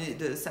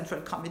the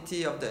Central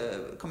Committee of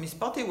the Communist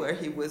Party, where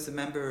he was a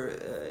member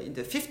in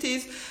the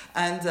 50s,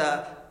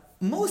 and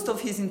most of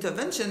his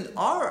interventions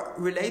are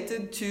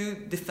related to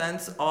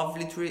defense of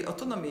literary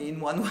autonomy in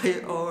one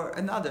way or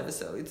another.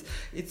 So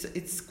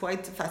it's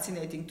quite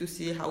fascinating to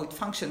see how it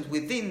functions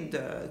within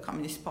the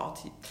Communist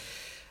Party.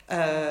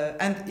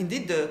 And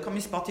indeed, the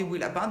Communist Party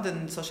will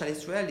abandon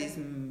socialist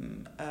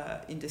realism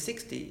in the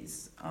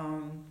 60s.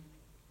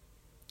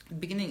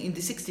 Beginning in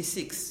the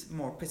 66,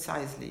 more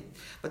precisely.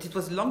 But it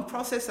was a long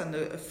process and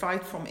a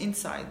fight from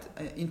inside,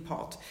 in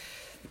part.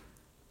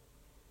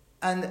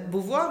 And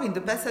Beauvoir, in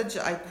the passage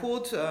I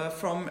quote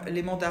from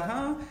Les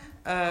Mandarins,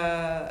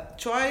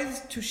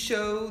 tries to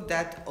show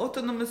that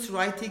autonomous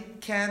writing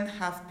can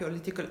have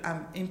political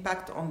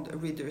impact on the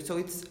reader. So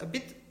it's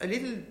a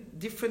little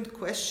different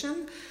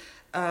question,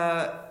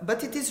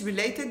 but it is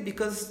related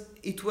because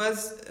it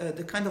was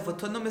the kind of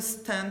autonomous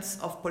stance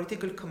of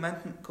political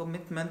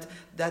commitment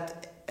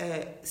that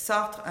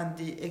Sartre and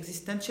the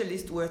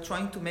existentialists were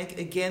trying to make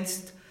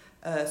against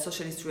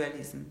socialist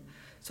realism.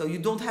 So you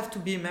don't have to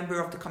be a member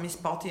of the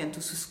Communist Party and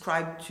to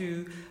subscribe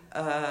to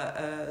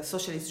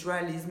socialist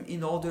realism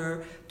in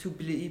order to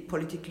be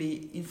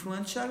politically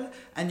influential.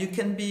 And you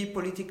can be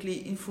politically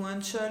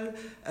influential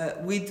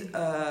with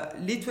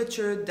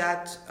literature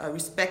that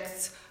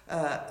respects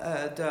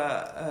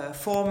the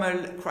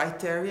formal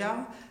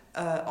criteria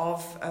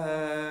of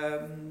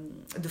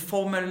the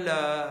formal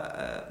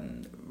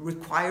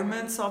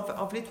requirements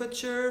of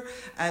literature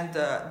and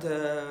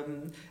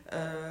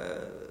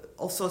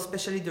also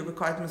especially the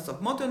requirements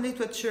of modern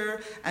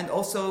literature, and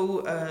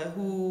also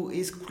who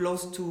is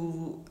close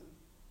to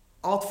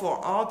art for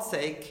art's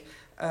sake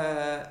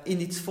in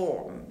its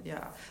form.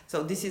 Yeah.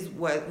 So this is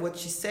what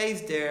she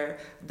says there,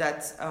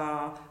 that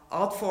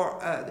art for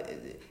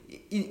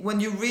when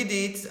you read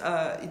it,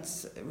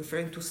 it's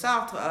referring to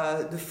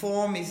Sartre. The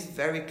form is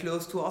very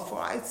close to art for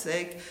art's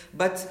sake,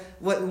 but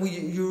when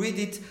you read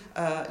it,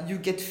 you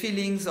get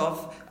feelings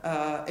of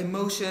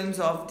emotions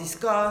of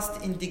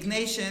disgust,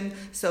 indignation.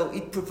 So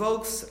it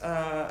provokes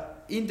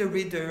in the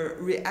reader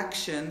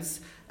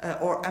reactions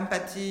or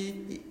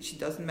empathy. She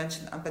doesn't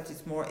mention empathy;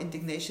 it's more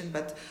indignation.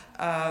 But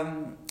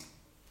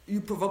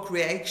you provoke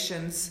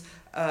reactions.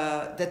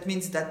 That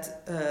means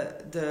that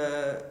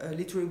the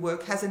literary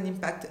work has an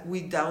impact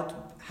without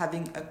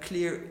having a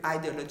clear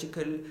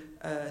ideological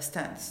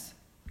stance.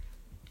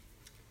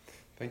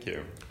 Thank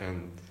you.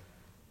 And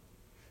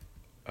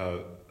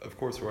of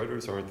course,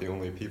 writers aren't the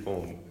only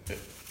people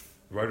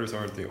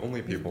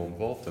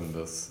involved in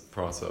this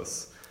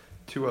process.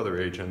 Two other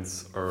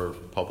agents are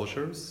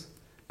publishers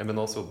and then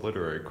also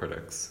literary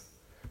critics.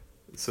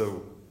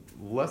 So,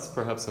 less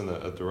perhaps than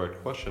a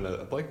direct question,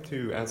 I'd like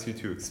to ask you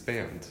to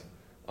expand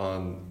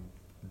on,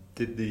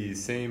 did the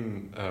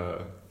same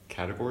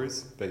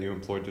categories that you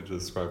employed to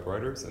describe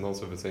writers and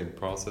also the same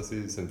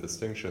processes and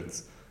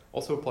distinctions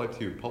also apply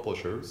to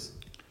publishers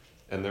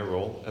and their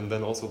role, and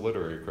then also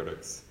literary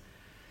critics?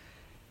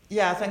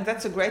 Yeah, I think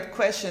that's a great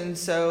question.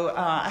 So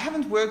I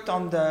haven't worked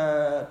on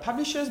the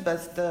publishers, but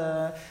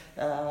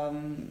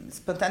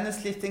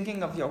spontaneously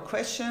thinking of your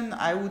question,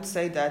 I would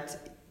say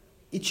that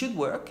it should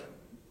work.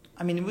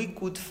 I mean, we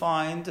could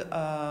find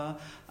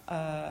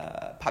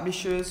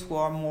publishers who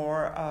are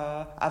more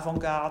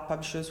avant-garde,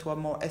 publishers who are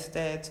more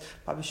aesthetes,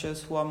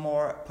 publishers who are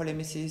more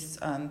polemicists,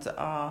 and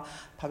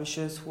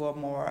publishers who are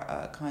more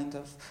kind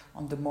of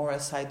on the moral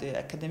side, the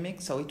academic.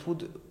 So it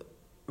would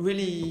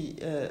really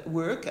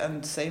work,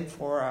 and same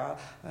for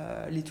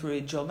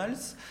literary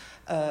journals.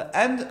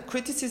 And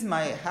criticism,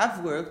 I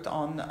have worked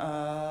on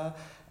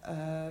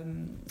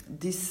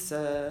this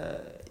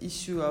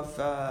issue of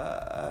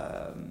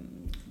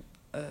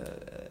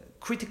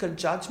critical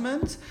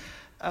judgment.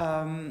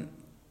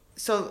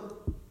 So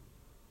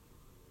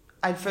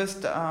I'll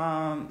first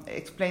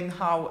explain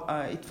how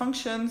it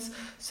functions.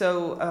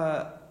 So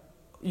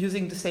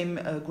using the same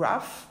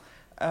graph,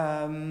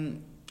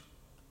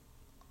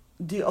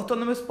 the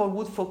autonomous pole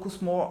would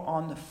focus more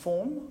on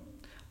form,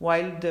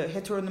 while the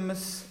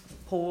heteronymous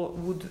pole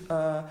would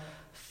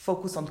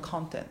focus on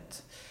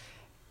content.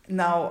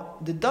 Now,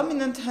 the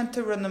dominant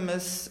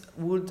heteronymous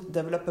would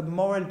develop a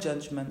moral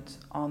judgment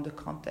on the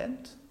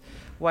content,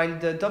 while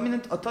the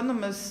dominant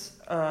autonomous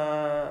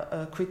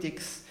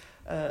critics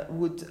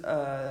would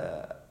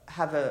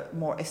have a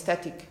more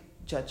aesthetic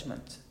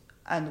judgment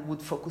and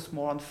would focus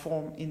more on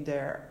form in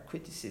their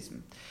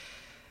criticism.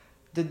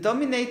 The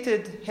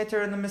dominated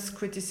heteronymous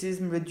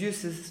criticism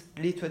reduces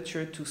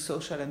literature to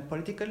social and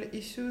political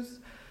issues,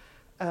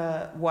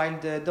 while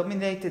the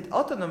dominated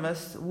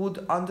autonomous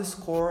would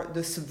underscore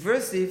the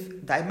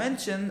subversive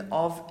dimension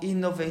of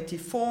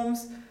innovative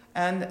forms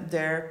and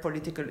their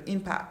political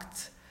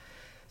impact.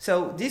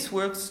 So this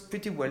works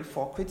pretty well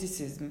for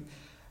criticism.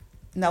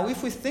 Now,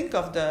 if we think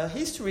of the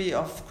history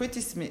of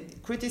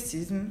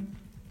criticism,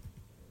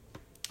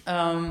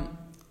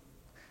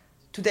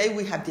 today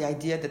we have the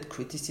idea that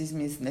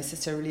criticism is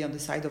necessarily on the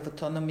side of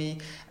autonomy,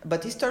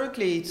 but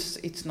historically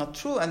it's not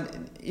true,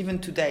 and even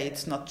today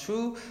it's not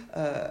true,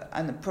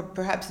 and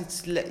perhaps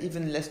it's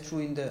even less true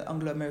in the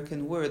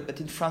Anglo-American world, but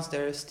in France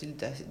there is still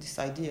this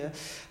idea.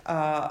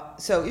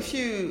 So if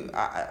you,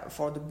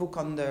 for the book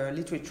on the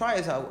literary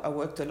trials, I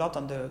worked a lot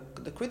on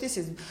the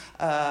criticism.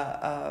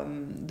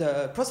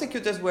 The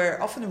prosecutors were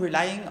often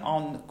relying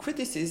on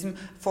criticism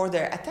for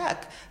their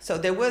attack. So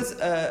there was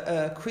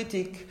a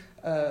critic,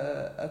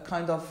 a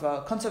kind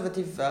of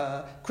conservative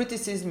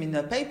criticism in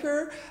a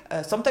paper.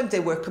 Sometimes they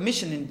were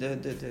commissioning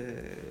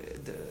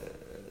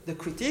the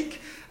critique,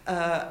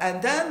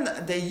 and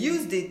then they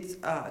used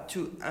it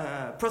to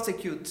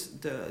prosecute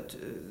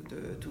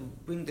to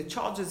bring the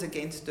charges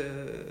against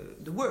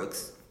the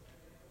works.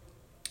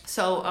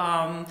 So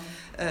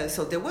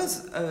so there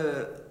was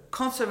a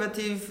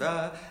conservative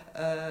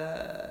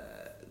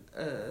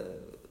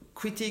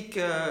critic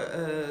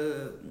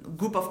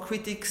group of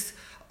critics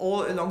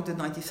all along the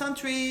 19th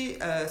century.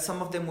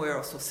 Some of them were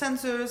also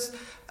censors,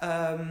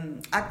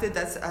 acted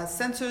as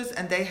censors,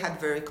 and they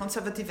had very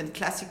conservative and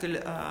classical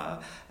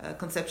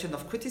conception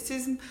of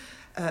criticism.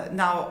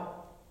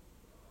 Now,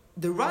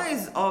 the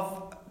rise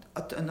of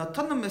an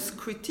autonomous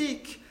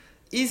critique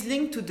is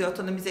linked to the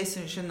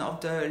autonomization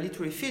of the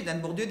literary field,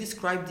 and Bourdieu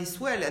described this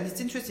well. And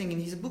it's interesting, in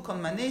his book on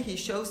Manet, he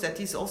shows that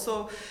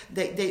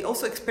they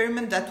also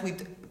experiment that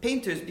with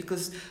painters,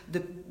 because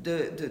the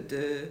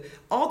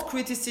art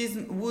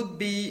criticism would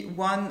be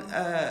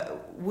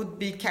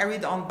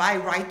carried on by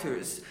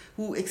writers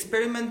who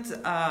experiment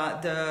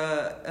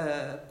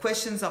the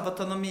questions of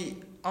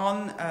autonomy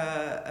on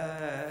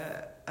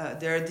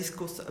their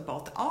discourse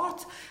about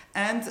art,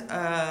 and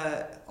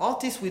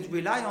artists would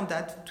rely on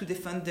that to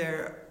defend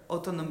their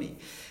autonomy.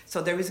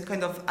 So there is a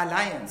kind of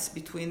alliance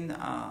between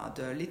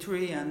the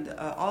literary and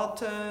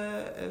art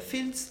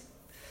fields.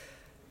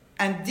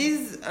 And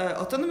this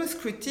autonomous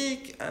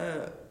critique,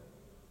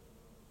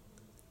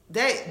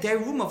 their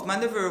room of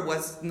maneuver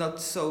was not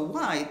so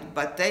wide,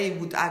 but they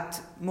would act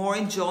more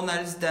in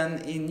journals than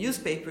in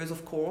newspapers,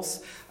 of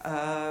course.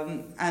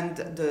 And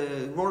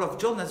the role of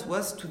journalists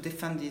was to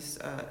defend this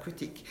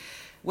critique.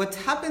 What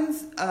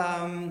happens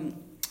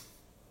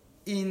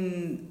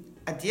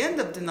at the end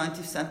of the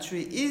 19th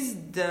century is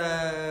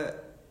the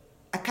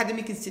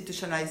academic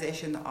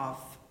institutionalization of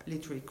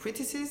literary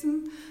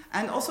criticism,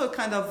 and also a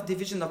kind of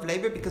division of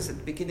labor, because at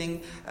the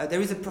beginning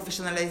there is a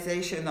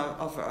professionalization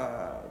of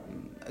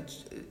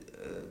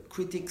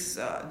critics,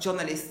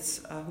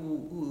 journalists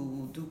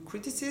who do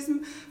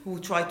criticism, who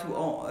try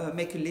to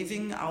make a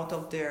living out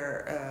of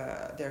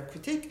their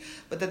critique.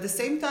 But at the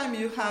same time,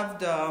 you have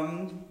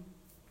the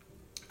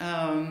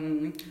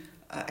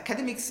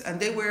academics, and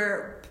they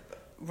were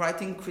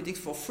writing critiques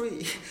for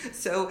free.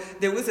 So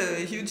there was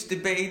a huge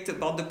debate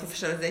about the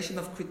professionalization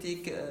of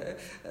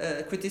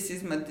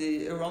criticism at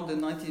around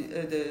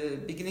the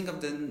beginning of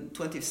the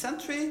 20th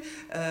century,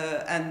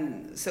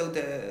 and so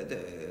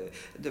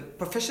the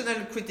professional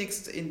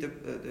critics in the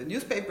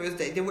newspapers,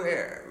 they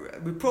were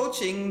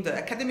reproaching the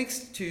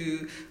academics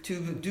to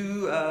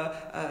do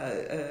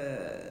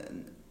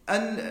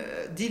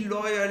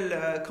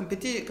disloyal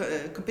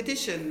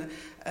competition.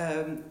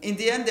 In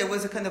the end, there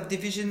was a kind of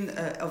division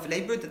of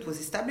labor that was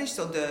established.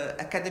 So the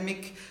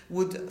academic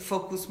would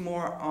focus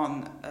more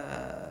on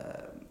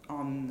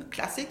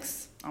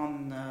classics,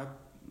 on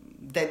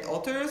dead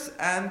authors,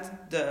 and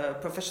the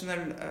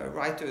professional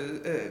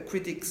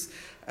critics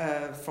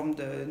from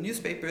the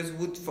newspapers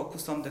would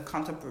focus on the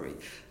contemporary.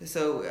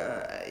 So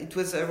it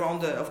was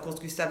around, of course,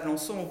 Gustave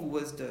Lançon, who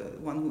was the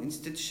one who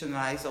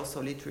institutionalized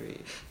also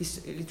literary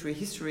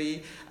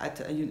history at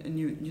a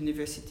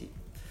university.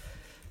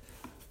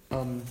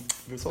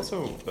 There's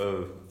also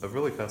a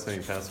really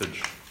fascinating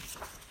passage.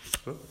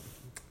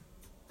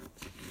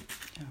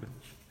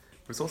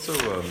 There's also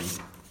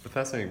a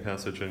fascinating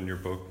passage in your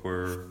book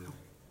where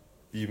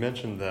you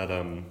mentioned that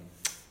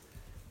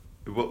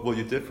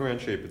you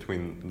differentiate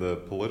between the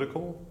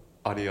political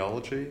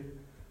ideology,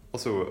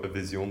 also a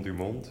vision du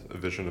monde, a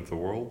vision of the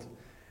world.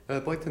 And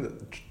I'd like to,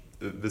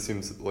 this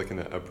seems like an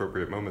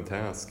appropriate moment to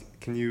ask,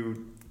 can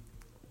you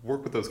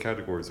work with those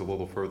categories a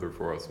little further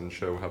for us and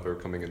show how they're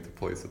coming into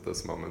place at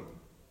this moment?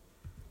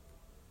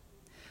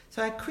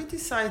 So I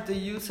criticized the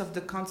use of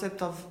the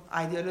concept of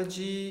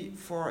ideology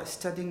for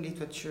studying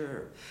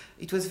literature.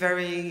 It was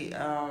very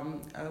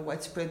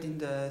widespread in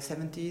the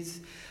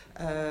 70s,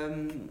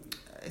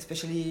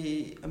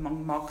 especially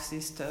among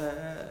Marxist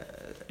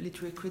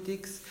literary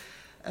critics.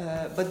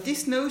 But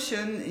this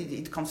notion,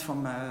 it comes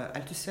from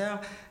Althusser,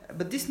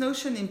 but this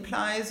notion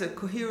implies a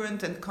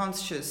coherent and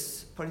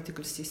conscious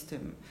political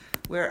system,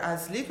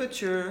 whereas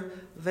literature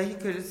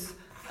vehicles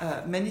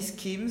many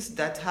schemes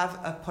that have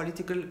a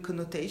political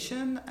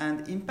connotation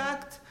and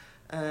impact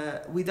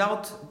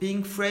without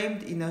being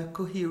framed in a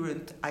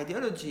coherent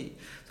ideology.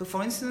 So,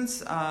 for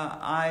instance,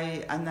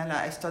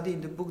 I study in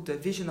the book The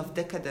Vision of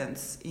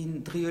Decadence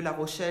in Drieux-La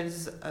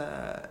Rochelle's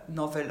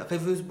novel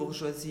Rêveuse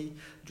Bourgeoisie,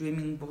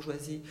 Dreaming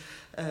Bourgeoisie,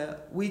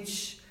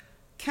 which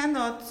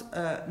cannot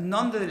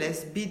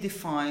nonetheless be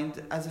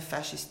defined as a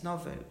fascist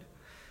novel.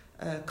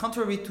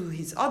 Contrary to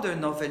his other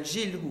novel,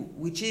 Gilles,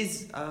 which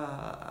is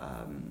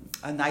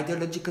an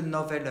ideological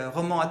novel, a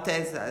roman à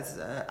thèse, as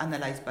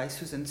analyzed by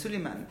Susan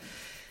Suleiman.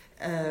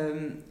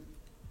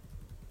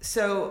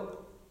 So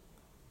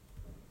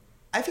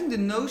I think the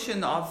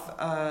notion of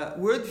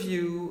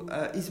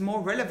worldview is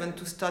more relevant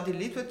to study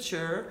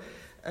literature,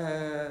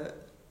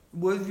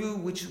 worldview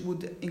which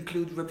would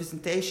include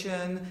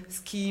representation,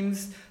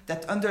 schemes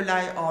that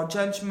underlie our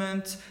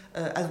judgment,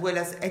 as well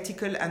as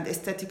ethical and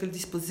aesthetical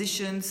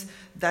dispositions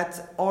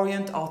that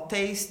orient our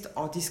taste,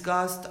 our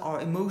disgust, our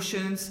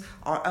emotions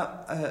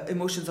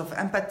of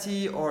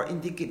empathy or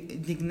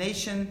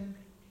indignation.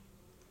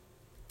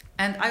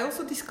 And I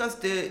also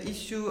discussed the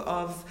issue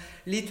of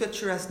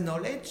literature as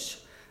knowledge.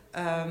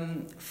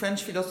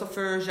 French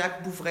philosopher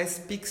Jacques Bouvray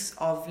speaks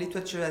of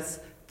literature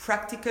as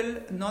practical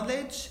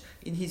knowledge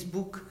in his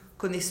book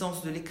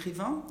Connaissance de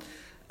l'écrivain.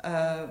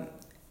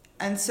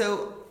 And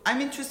so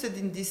I'm interested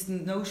in this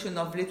notion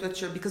of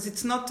literature because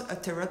it's not a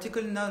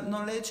theoretical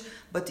knowledge,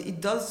 but it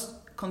does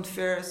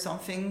confer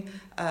something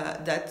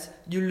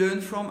that you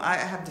learn from. I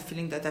have the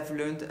feeling that I've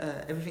learned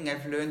everything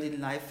I've learned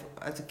in life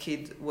as a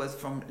kid was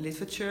from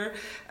literature.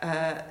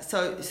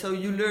 So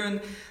you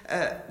learn.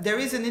 There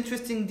is an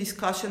interesting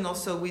discussion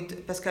also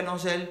with Pascal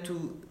Angel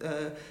to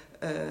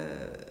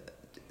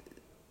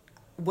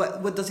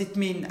what does it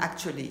mean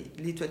actually,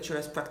 literature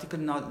as practical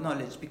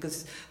knowledge?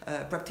 Because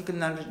practical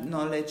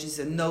knowledge is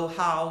a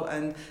know-how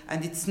and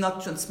it's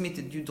not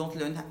transmitted. You don't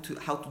learn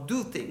how to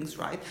do things,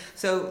 right?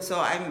 So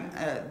I'm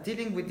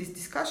dealing with this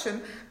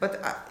discussion, but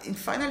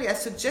finally I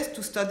suggest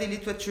to study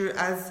literature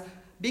as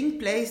being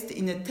placed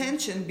in a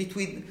tension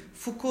between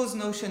Foucault's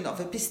notion of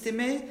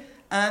episteme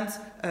and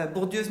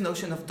Bourdieu's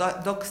notion of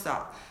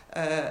doxa.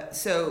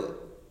 So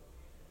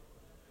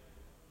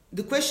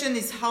the question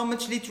is how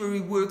much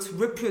literary works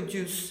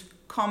reproduce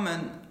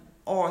common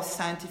or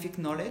scientific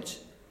knowledge,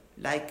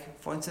 like,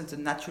 for instance, the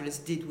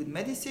naturalists did with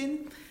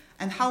medicine,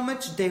 and how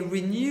much they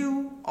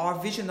renew our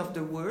vision of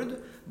the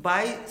world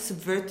by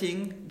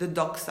subverting the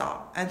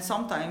doxa and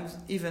sometimes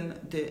even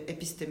the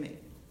episteme.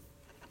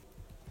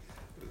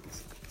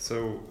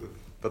 So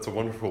that's a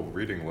wonderful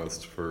reading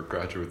list for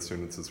graduate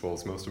students as well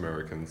as most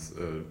Americans.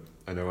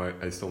 I know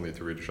I still need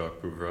to read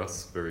Jacques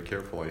Bouvres very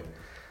carefully.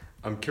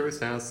 I'm curious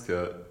to ask,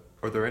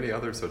 are there any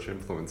other such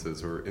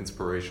influences or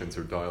inspirations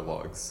or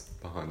dialogues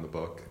behind the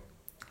book?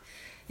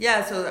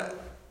 Yeah, so,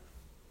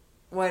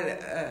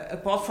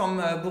 apart from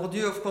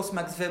Bourdieu, of course,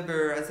 Max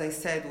Weber, as I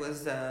said,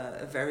 was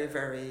very,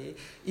 very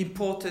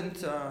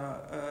important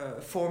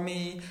for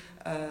me.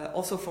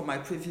 Also for my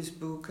previous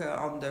book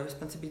on the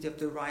responsibility of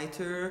the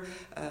writer,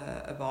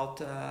 about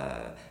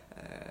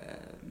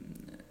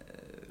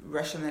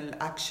rational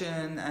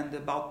action and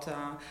about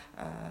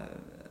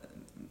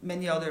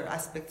many other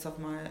aspects of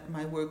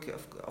my work.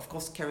 Of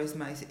course,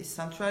 charisma is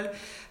central.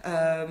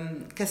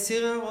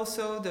 Cassirer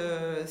also,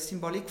 the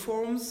symbolic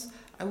forms,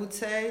 I would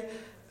say.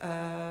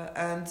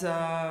 And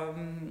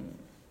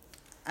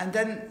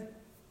then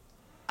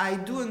I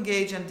do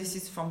engage, and this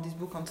is from this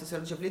book on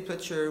sociology of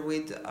literature,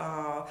 with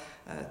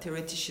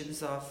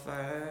theoreticians of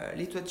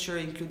literature,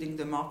 including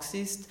the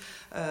Marxists.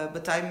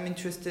 But I'm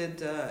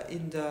interested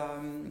in the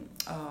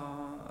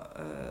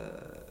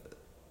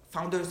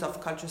founders of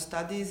culture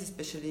studies,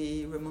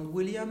 especially Raymond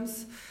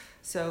Williams.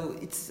 So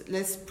it's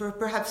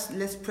perhaps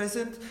less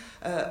present.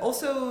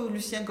 Also,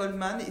 Lucien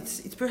Goldman,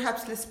 it's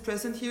perhaps less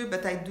present here,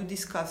 but I do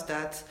discuss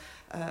that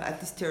at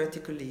least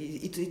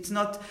theoretically.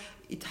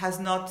 It has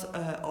not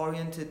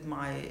oriented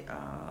my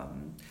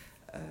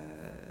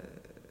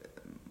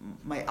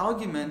my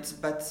argument,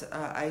 but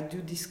I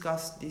do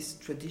discuss this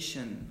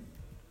tradition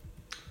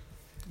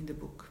in the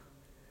book.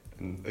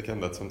 And again,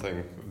 that's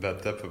something,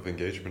 that depth of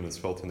engagement is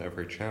felt in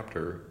every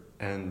chapter.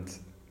 And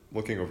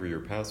looking over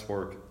your past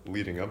work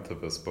leading up to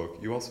this book,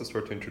 you also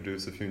start to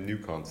introduce a few new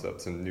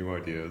concepts and new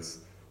ideas,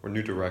 or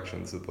new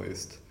directions at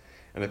least.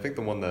 And I think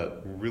the one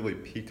that really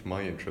piqued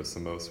my interest the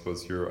most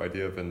was your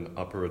idea of an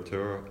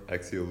opérateur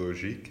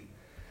axiologique.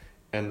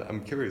 And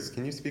I'm curious,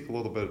 can you speak a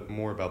little bit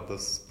more about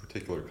this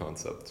particular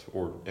concept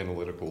or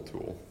analytical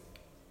tool?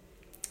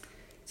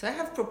 So I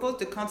have proposed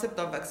the concept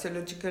of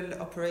axiological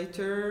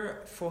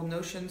operator for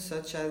notions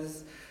such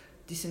as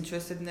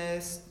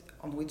disinterestedness,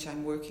 on which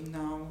I'm working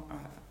now,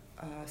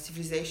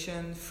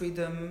 civilization,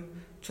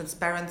 freedom,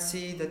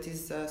 transparency, that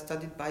is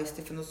studied by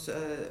Stefanos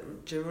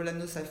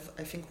Geroulanos,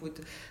 I think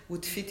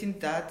would fit in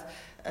that.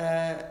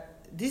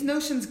 These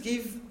notions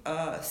give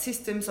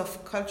systems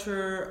of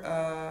culture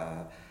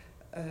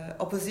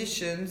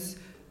oppositions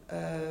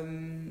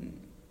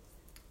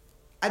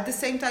at the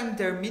same time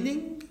their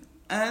meaning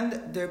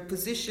and their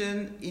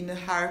position in a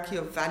hierarchy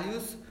of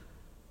values.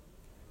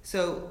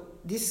 So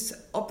this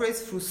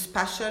operates through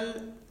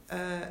spatial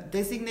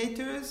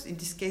designators, in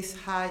this case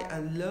high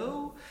and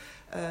low,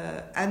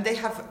 and they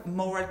have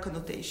moral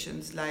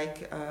connotations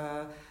like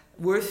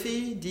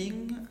worthy,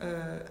 digne,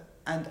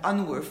 and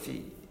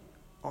unworthy,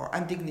 or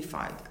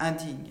undignified,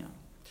 indigne.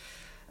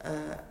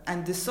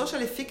 And the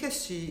social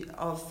efficacy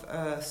of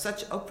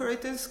such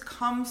operators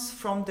comes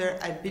from their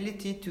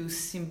ability to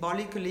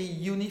symbolically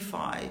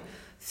unify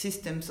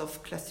systems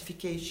of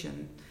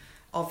classification,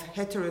 of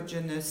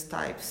heterogeneous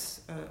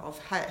types, of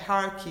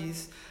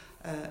hierarchies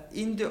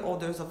in the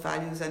orders of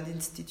values and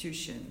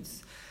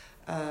institutions.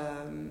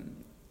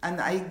 And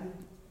I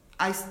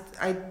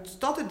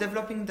started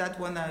developing that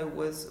when I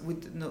was,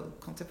 with no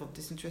concept of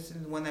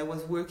disinterested, when I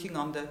was working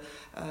on the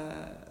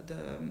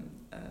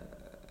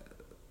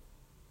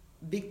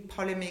big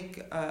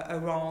polemic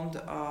around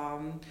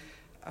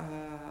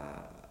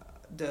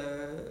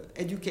the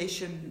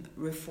education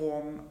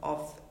reform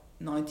of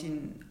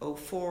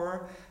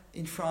 1904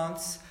 in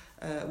France,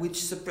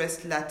 which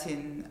suppressed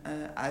Latin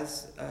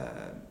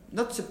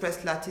not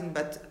suppressed Latin,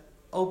 but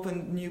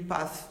opened new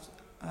paths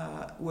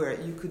where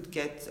you could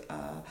get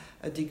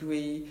a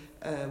degree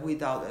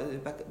without a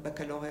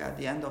baccalaureate at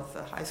the end of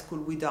high school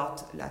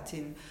without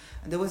Latin.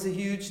 And there was a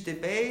huge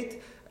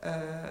debate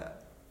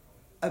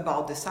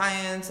about the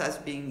science as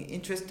being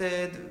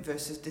interested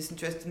versus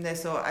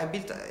disinterestedness. So I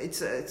built,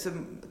 it's a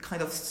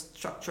kind of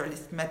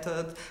structuralist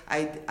method.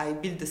 I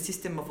built a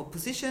system of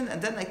opposition, and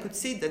then I could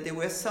see that there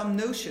were some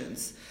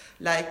notions,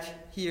 like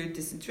here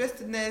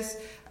disinterestedness,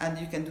 and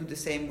you can do the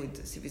same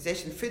with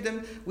civilization,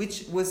 freedom,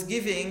 which was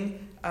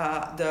giving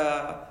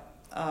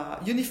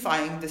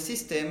unifying the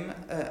system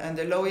and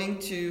allowing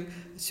to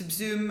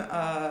subsume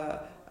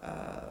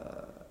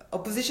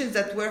oppositions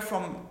that were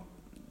from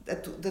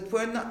that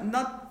were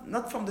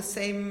not from the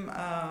same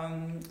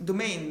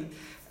domain,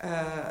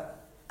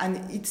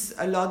 and it's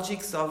a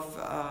logics of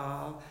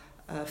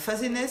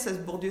fuzziness, as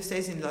Bourdieu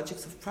says in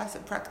Logics of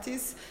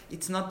Practice.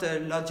 It's not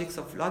the logics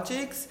of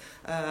logics,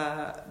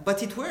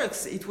 but it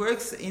works. It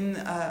works in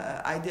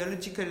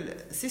ideological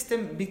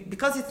system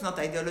because it's not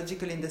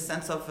ideological in the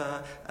sense of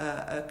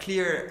a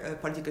clear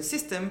political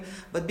system,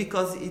 but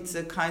because it's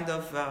a kind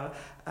of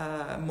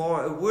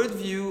more a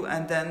worldview,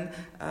 and then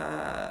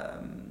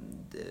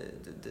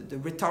the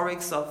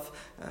rhetorics of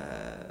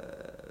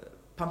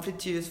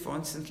pamphleteers, for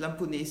instance,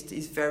 Lampoonist,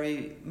 is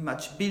very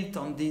much built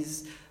on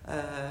this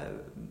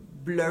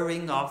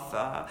blurring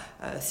of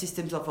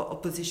systems of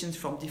oppositions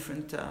from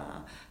different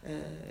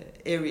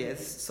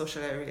areas,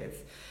 social areas.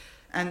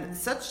 And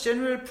such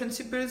general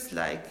principles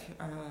like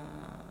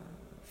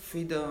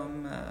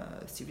freedom,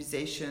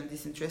 civilization,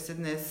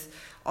 disinterestedness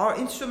are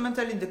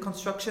instrumental in the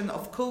construction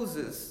of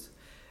causes,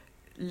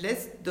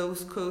 lest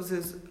those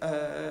causes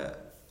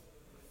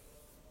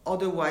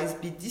otherwise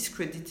be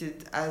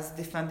discredited as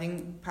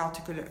defending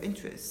particular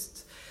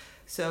interests.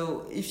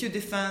 So if you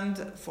defend,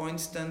 for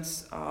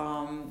instance,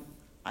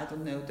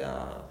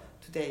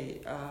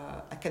 today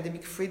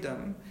academic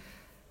freedom,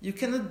 you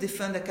cannot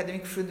defend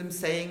academic freedom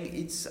saying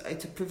it's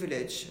a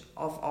privilege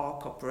of our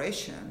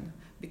corporation,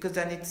 because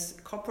then it's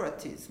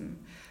corporatism.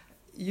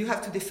 You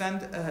have to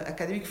defend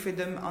academic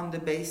freedom on the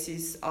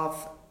basis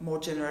of more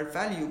general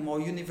value,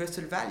 more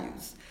universal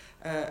values.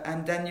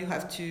 And then you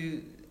have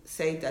to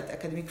say that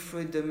academic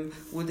freedom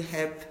would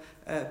help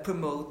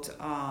promote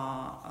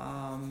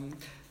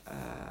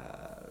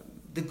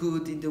the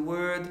good in the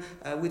world,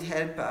 would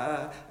help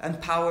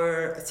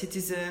empower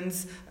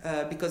citizens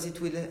because it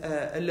will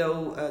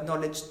allow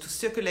knowledge to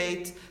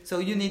circulate. So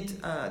you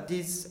need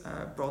these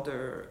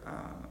broader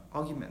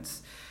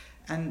arguments.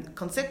 And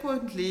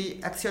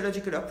consequently,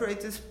 axiological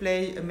operators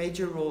play a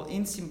major role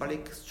in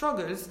symbolic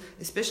struggles,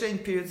 especially in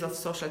periods of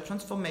social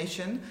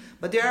transformation,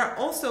 but they are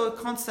also a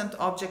constant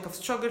object of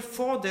struggle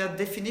for their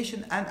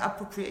definition and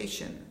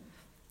appropriation.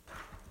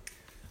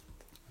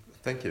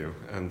 Thank you.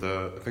 And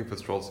I think this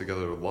draws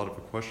together a lot of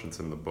the questions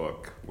in the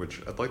book,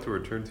 which I'd like to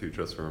return to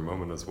just for a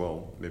moment as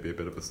well, maybe a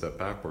bit of a step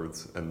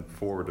backwards and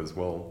forward as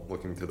well,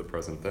 looking to the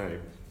present day.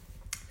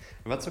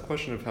 And that's a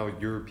question of how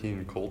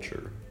European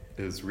culture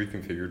is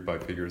reconfigured by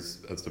figures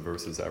as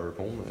diverse as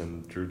Aribon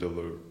and Drew de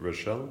la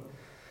Rochelle.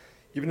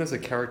 Even as a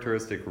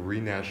characteristic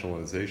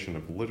renationalization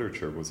of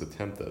literature was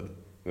attempted,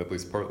 and at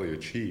least partly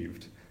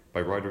achieved,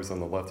 by writers on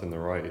the left and the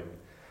right,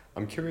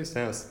 I'm curious to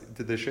ask,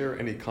 did they share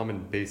any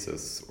common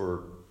basis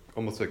or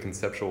almost a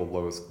conceptual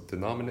lowest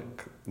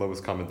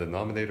common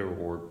denominator,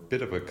 or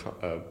bit of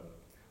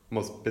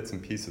almost bits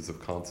and pieces of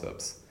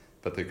concepts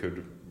that they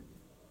could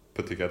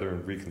put together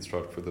and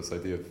reconstruct for this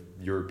idea of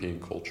European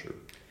culture,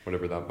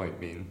 whatever that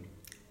might mean?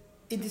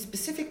 In the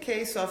specific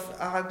case of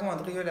Aragon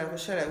and Drew de la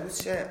Rochelle, I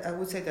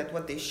would say that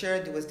what they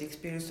shared was the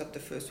experience of the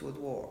First World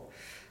War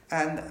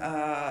and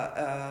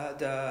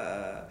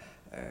the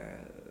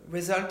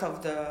result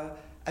of the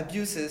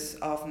abuses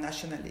of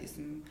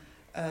nationalism.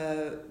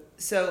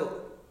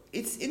 So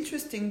it's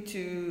interesting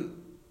to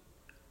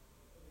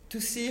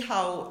see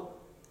how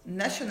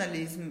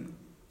nationalism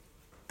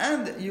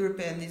and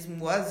Europeanism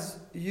was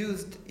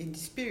used in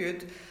this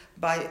period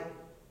by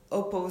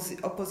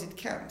opposite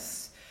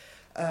camps.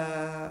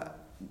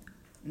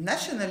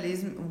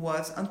 Nationalism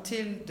was,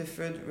 until the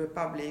Third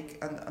Republic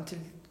and until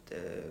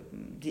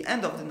the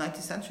end of the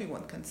 19th century,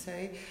 one can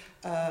say,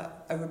 a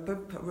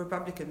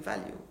republican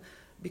value,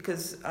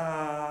 because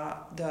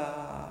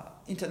the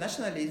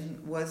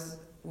internationalism was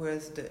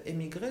the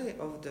émigré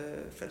of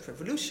the French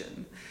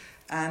Revolution,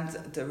 and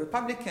the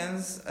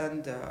Republicans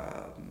and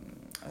the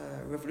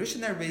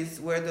revolutionaries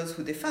were those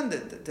who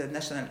defended the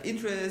national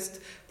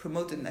interest,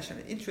 promoted national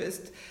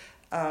interest,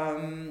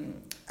 and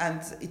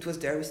it was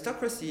the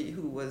aristocracy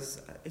who was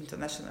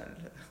international,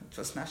 it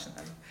was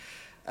national.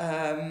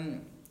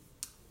 And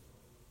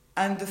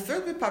the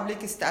Third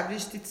Republic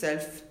established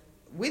itself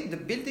with the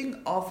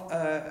building of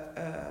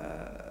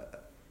a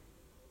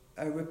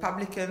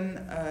republican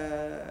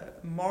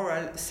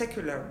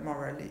secular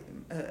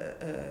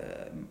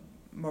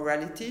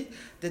morality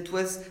that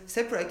was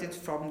separated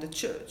from the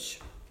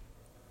church.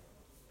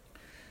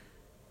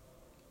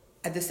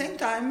 At the same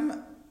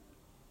time,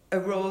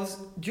 arose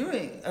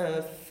during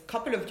a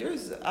couple of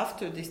years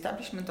after the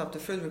establishment of the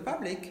Third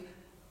Republic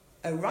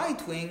a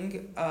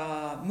right-wing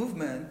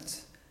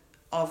movement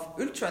of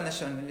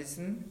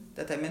ultranationalism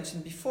that I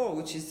mentioned before,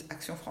 which is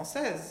Action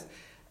Française,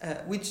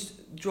 which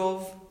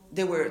drove.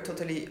 They were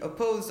totally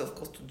opposed, of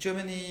course, to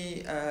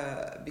Germany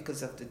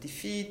because of the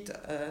defeat,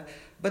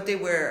 but they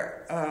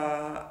were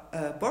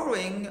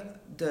borrowing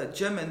the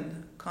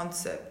German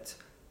concept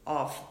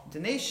of the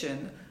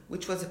nation,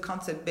 which was a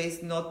concept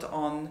based not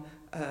on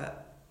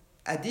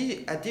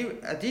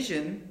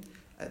adhesion,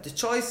 the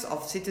choice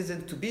of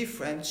citizens to be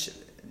French.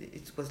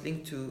 It was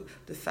linked to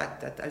the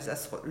fact that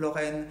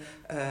Alsace-Lorraine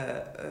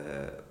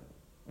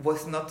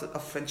was not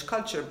of French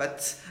culture,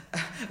 but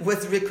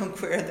was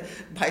reconquered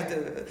by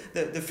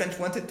the French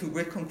wanted to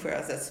reconquer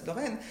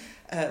Alsace-Lorraine,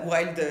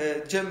 while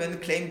the German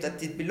claimed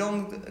that it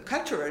belonged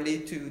culturally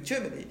to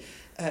Germany.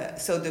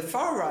 So the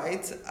far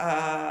right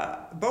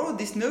borrowed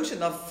this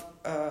notion of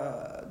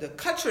the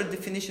cultural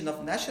definition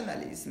of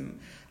nationalism,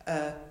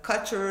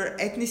 cultural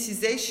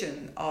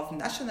ethnicization of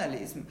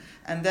nationalism,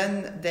 and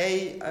then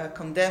they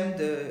condemned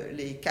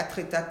les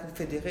quatre États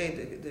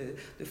confédérés,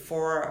 the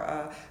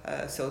four,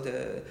 so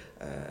the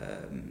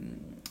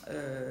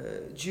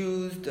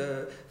Jews,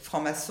 the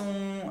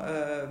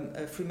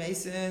francs-maçons,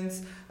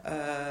 Freemasons,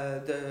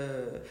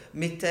 the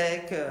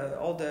Metec,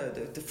 all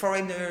the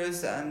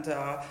foreigners, and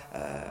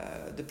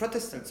the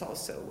Protestants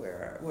also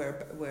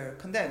were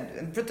condemned.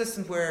 And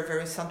Protestants were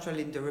very central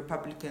in the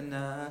Republican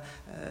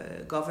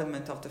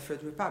government of the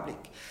Third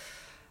Republic.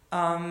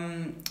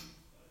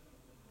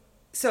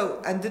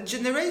 So, and this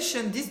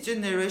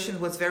generation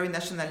was very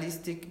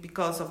nationalistic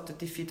because of the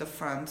defeat of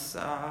France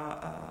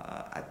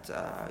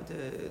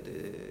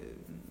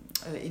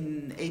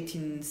in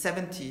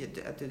 1870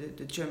 at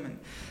the German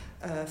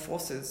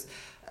forces.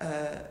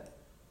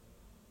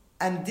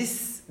 And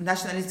this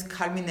nationalism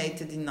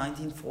culminated in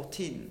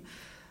 1914.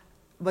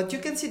 But you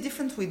can see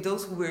difference with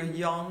those who were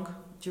young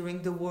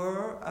during the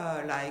war,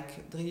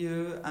 like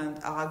Drieux and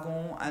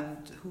Aragon,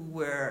 and who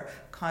were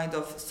kind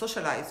of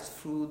socialized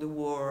through the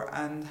war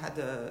and had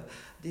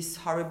this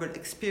horrible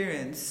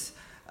experience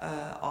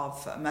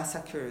of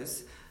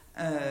massacres.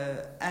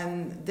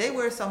 And they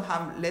were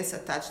somehow less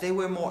attached. They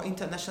were more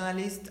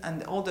internationalist,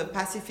 and all the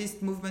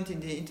pacifist movement in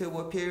the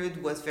interwar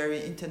period was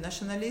very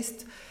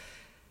internationalist.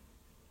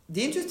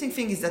 The interesting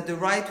thing is that the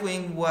right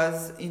wing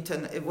was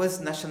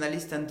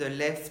nationalist and the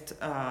left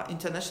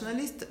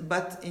internationalist,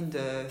 but in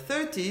the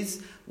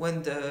 30s,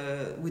 with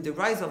the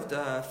rise of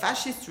the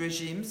fascist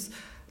regimes,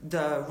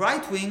 the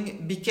right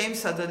wing became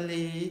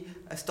suddenly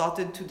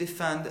started to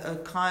defend a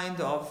kind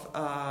of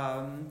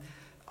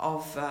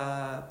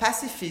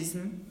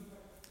pacifism,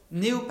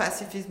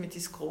 neo-pacifism it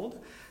is called,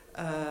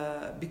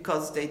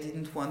 because they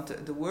didn't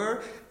want the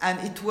war, and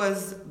it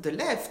was the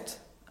left,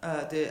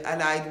 the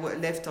allied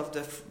left of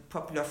the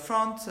Popular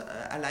Front,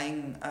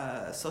 allying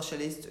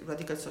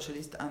radical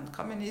socialist and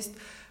communist,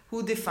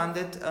 who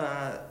defended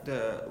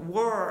the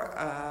war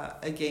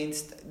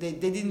against. They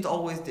didn't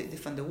always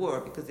defend the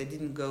war because they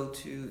didn't go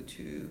to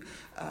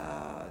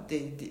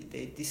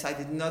they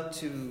decided not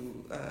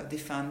to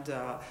defend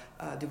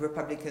the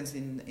Republicans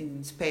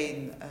in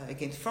Spain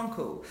against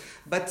Franco,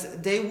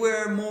 but they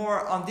were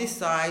more on this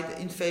side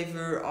in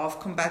favor of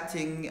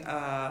combating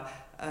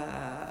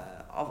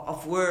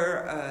of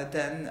war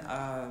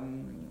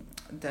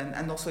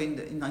and also in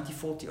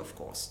 1940, of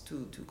course,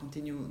 to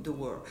continue the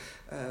war.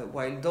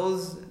 While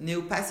those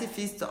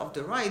neo-pacifists of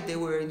the right, they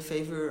were in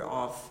favor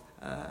of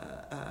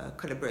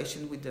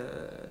collaboration with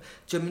the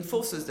German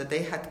forces that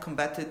they had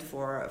combated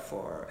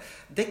for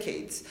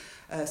decades.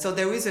 So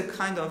there is a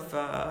kind of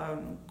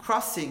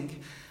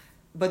crossing.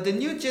 But the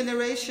new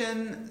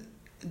generation,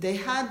 they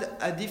had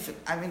a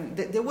different. I mean,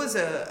 there was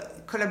a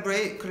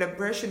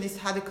collaborationists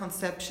had a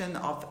conception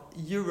of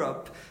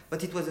Europe,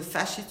 but it was a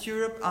fascist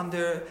Europe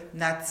under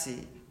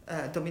Nazi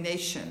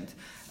domination,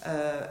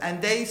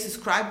 and they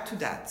subscribed to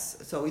that.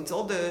 So it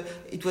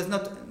was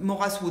not,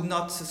 Maurras would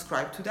not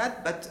subscribe to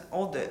that, but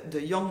all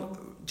the young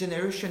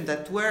generation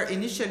that were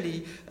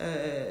initially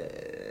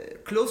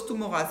close to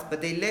Maurras,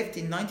 but they left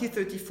in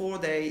 1934.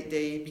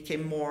 They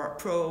became more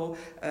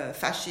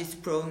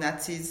pro-fascist,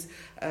 pro-Nazis.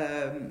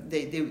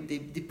 They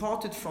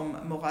departed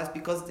from Maurras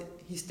because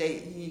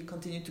he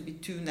continued to be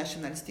too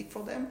nationalistic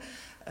for them,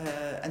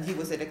 and he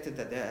was elected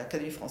at the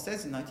Académie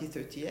Française in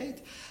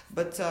 1938.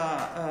 But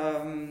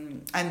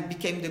and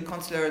became the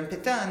chancellor in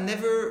Pétain and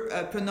never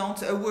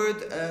pronounced a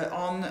word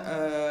on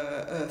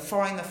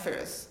foreign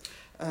affairs.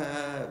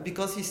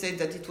 Because he said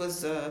that it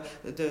was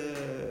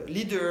the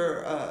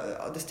leader,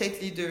 the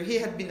state leader, he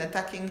had been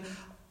attacking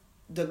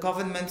the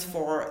government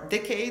for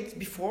decades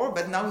before,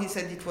 but now he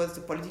said it was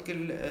the political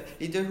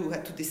leader who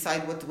had to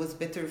decide what was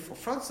better for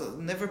France, so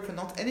never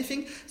pronounced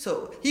anything.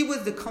 So he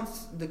was the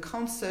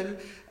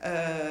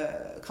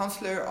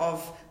counselor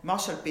of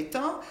Marshal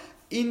Pétain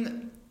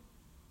in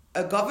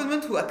a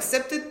government who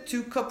accepted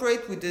to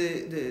cooperate with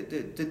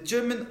the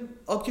German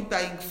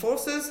occupying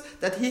forces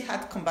that he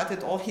had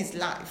combated all his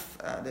life,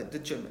 the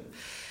German.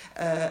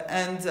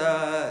 And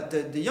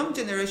the young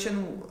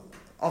generation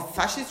of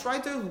fascist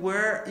writers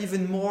were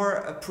even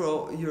more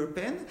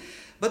pro-European.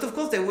 But of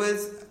course there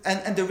was,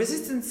 and the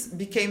resistance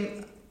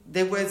became,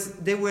 they were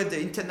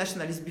the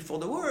internationalists before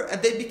the war, and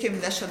they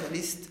became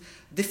nationalists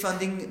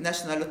defending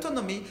national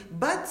autonomy,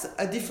 but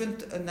a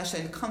different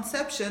national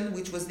conception,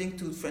 which was linked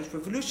to the French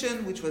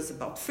Revolution, which was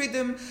about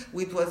freedom,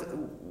 which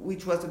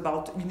was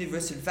about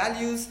universal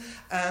values,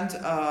 and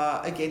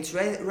against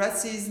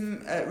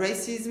racism,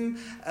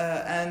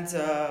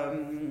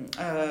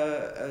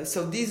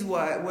 so these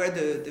were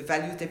the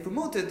values they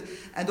promoted,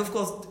 and of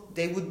course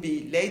they would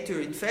be later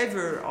in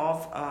favor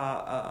of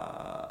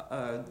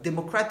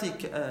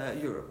democratic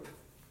Europe.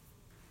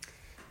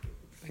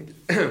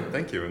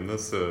 Thank you. And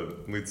this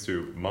leads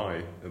to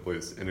my, at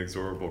least,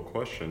 inexorable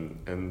question.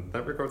 And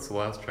that regards the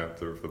last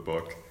chapter of the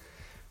book,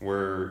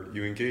 where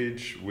you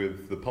engage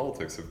with the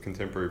politics of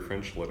contemporary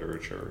French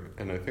literature.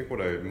 And I think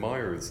what I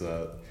admire is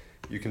that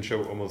you can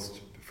show almost,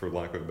 for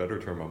lack of a better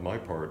term on my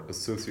part, a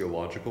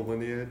sociological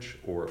lineage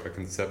or a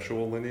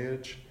conceptual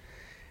lineage.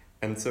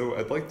 And so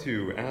I'd like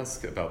to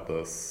ask about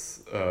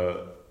this,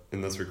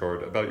 in this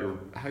regard, about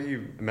how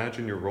you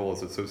imagine your role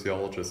as a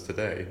sociologist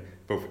today,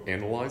 both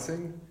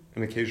analyzing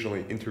and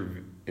occasionally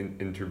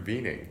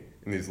intervening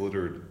in these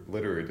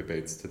literary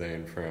debates today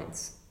in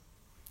France.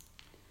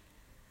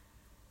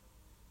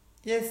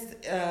 Yes,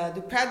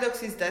 the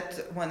paradox is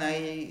that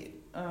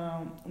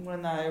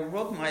when I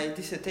wrote my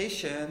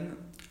dissertation,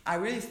 I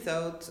really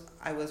thought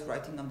I was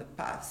writing on the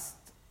past.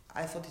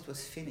 I thought it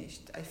was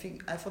finished. I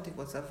thought it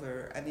was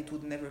over and it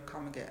would never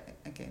come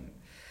again.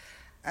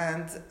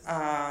 And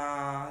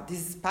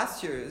these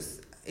past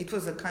years, it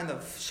was a kind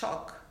of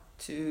shock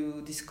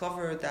to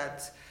discover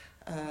that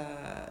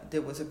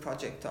there was a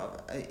project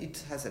of,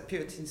 it has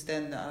appeared since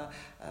then,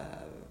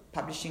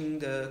 publishing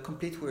the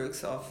complete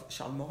works of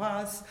Charles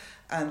Maurras,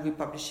 and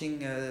republishing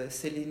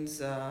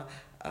Céline's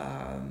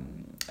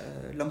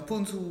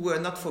lampoons, who were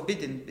not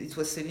forbidden. It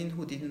was Céline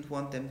who didn't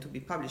want them to be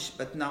published,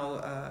 but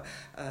now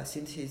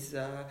since his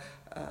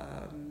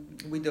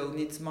widow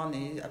needs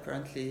money,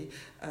 apparently,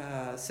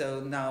 so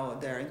now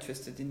they're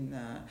interested in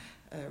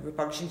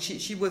republishing.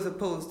 She was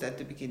opposed at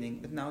the beginning,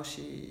 but now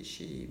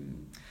she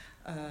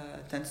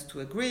tends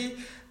to agree,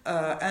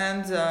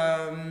 and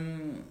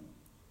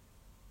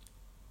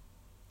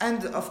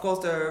of course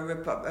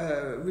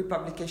the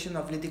republication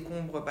of Les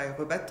Décombres by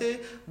Rebatté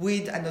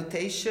with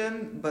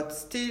annotation, but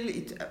still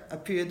it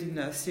appeared in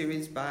a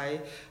series by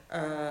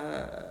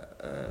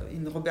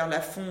in Robert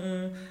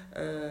Laffont,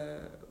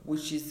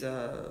 which is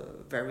a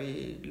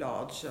very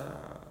large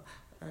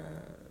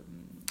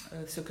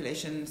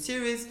circulation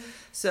series.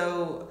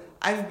 So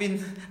I've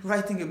been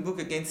writing a book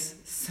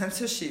against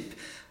censorship,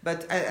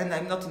 and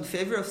I'm not in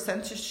favor of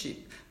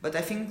censorship, but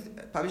I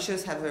think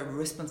publishers have a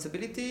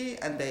responsibility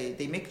and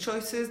they make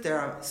choices. There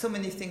are so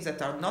many things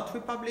that are not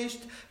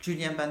republished.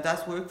 Julien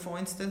Banda's work, for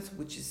instance,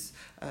 which is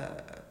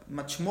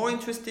much more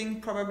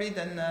interesting probably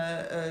than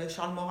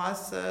Charles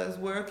Maurras'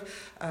 work.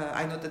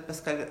 I know that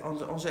Pascal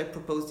Anger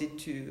proposed it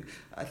to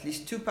at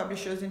least 2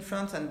 publishers in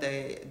France, and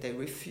they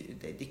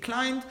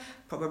declined,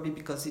 probably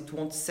because it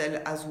won't sell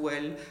as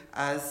well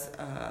as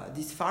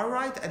this far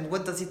right. And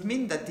what does it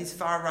mean that these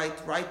far right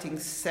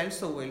writings sell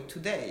so well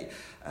today?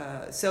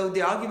 So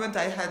the argument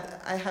I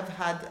have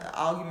had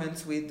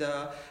arguments with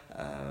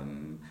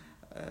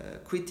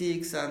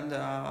critics, and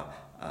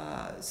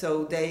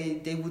so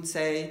they would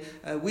say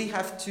we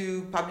have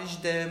to publish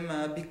them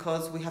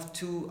because we have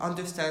to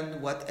understand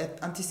what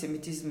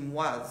anti-Semitism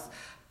was.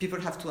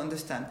 People have to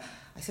understand.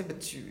 I said,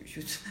 but you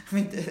I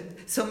mean,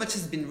 so much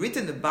has been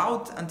written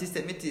about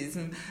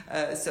anti-Semitism.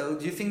 So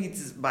do you think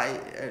it's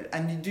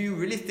and do you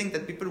really think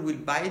that people will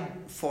buy it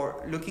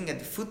for looking at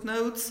the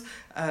footnotes?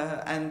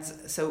 And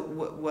so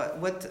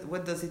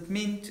what does it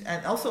mean?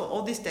 And also,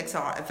 all these texts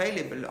are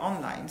available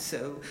online.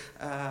 So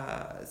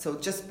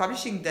just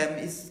publishing them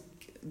is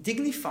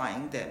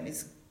dignifying them.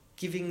 Is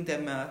giving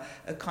them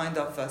a kind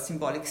of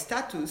symbolic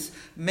status,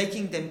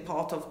 making them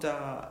part of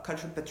the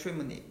cultural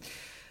patrimony.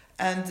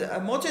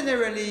 And more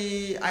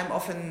generally, I'm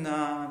often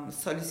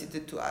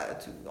solicited to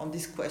on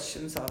these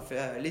questions of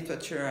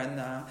literature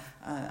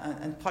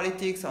and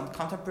politics, on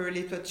contemporary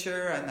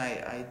literature, and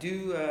I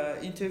do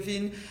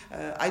intervene.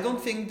 I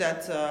don't think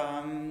that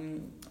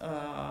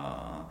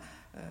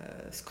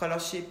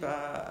scholarship,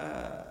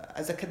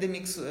 as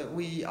academics,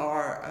 we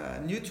are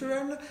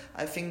neutral.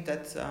 I think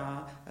that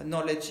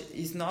knowledge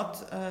is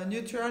not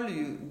neutral.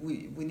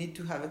 We need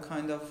to have a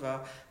kind of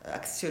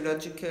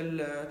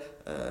axiological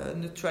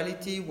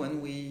neutrality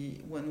when we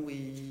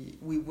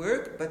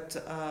work. But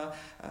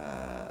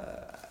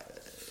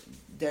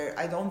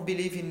I don't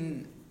believe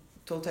in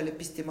total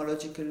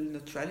epistemological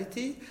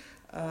neutrality.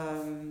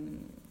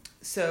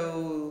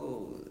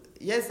 So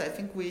yes, I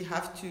think we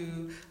have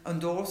to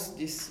endorse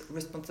this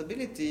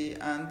responsibility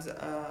and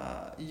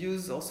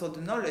use also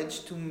the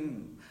knowledge to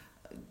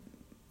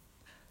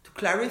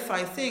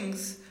clarify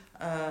things.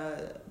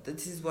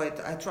 That is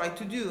what I try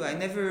to do. I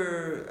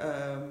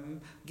never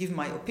give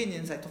my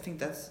opinions. I don't think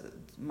that's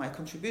my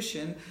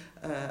contribution.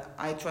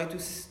 I try to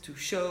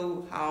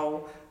show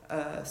how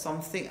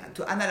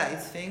to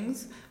analyze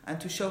things and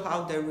to show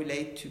how they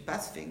relate to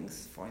past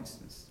things, for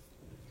instance.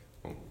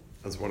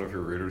 As one of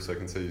your readers, I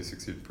can say you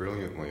succeed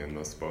brilliantly in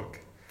this book.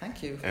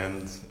 Thank you.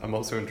 And I'm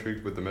also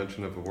intrigued with the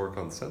mention of a work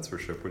on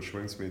censorship, which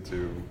brings me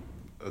to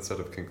a set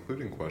of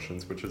concluding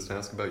questions, which is to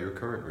ask about your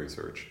current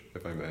research,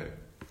 if I may.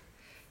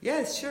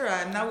 Yes, sure.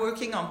 I'm now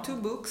working on 2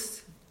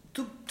 books,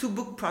 two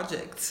book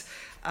projects.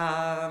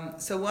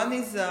 So one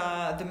is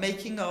the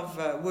making of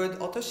word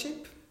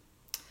authorship.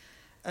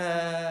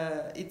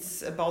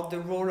 It's about the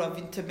role of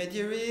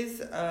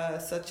intermediaries,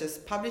 such as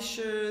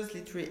publishers,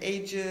 literary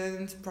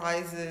agents,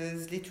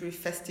 prizes, literary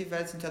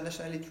festivals,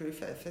 international literary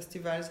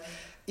festivals,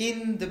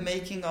 in the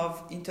making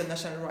of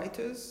international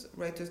writers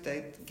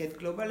that get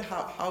global.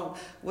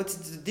 What's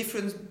the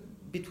difference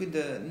between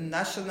the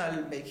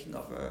national making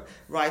of a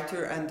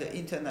writer and the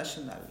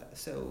international?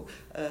 So,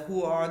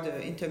 who are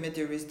the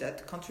intermediaries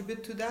that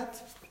contribute to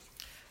that?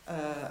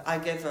 I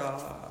gave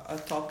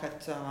a talk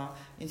at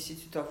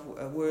Institute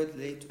of World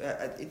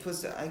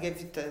Literature. I gave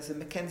it as a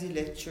Mackenzie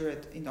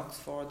lecture in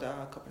Oxford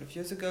a couple of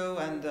years ago,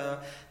 and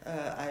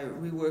I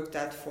reworked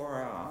that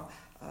for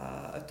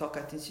a talk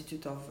at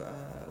Institute of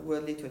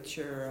World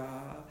Literature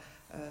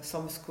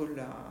summer school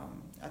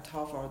at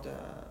Harvard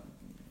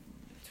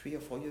 3 or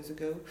 4 years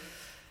ago.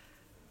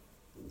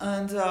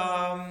 And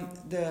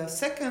the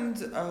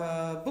second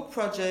book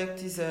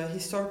project is a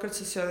historical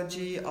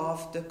sociology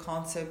of the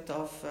concept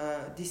of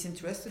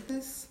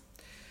disinterestedness.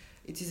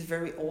 It is a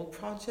very old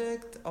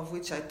project of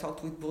which I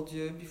talked with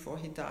Bourdieu before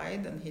he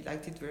died, and he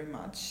liked it very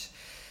much.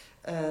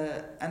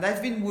 And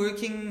I've been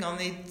working on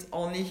it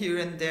only here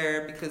and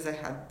there because I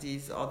had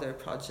these other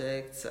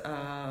projects,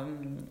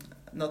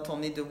 not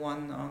only the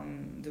one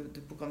on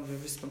the book on the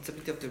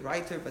responsibility of the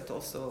writer, but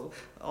also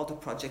other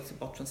projects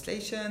about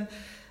translation.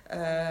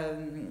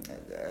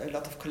 A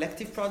lot of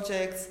collective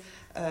projects,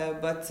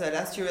 but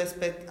last year I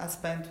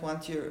spent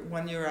 1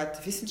 year at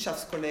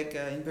Wissenschaftskolleg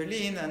in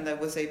Berlin, and I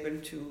was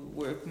able to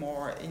work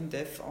more in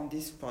depth on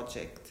this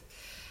project.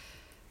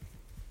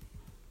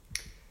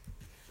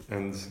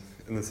 And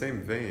in the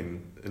same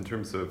vein, in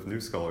terms of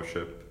new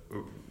scholarship,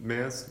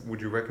 may I ask,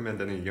 would you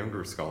recommend any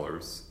younger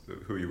scholars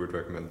who you would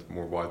recommend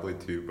more widely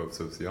to both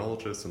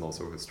sociologists and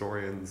also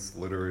historians,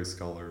 literary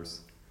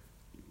scholars?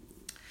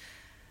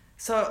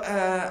 So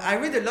I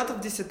read a lot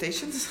of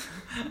dissertations,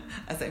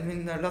 as I'm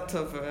in a lot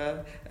of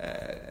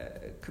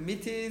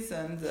committees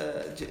and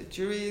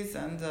juries,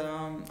 and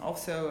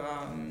also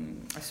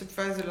I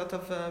supervise a lot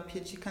of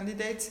PhD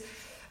candidates.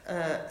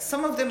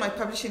 Some of them I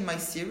publish in my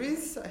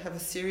series. I have a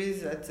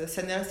series at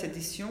CNRS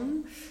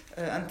Edition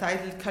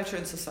entitled Culture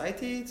and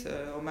Society. It's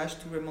a homage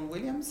to Raymond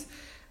Williams.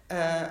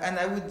 And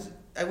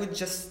I would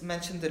just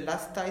mention the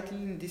last title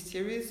in this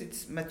series.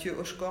 It's Mathieu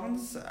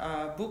Hochkorn's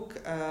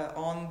book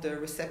on the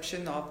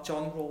reception of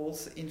John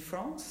Rawls in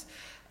France.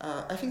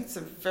 I think it's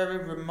a very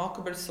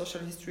remarkable social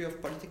history of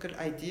political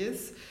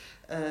ideas.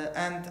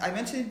 And I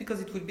mention it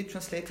because it will be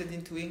translated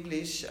into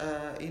English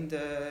in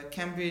the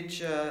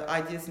Cambridge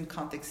Ideas in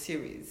Context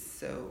series.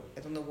 So I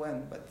don't know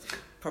when, but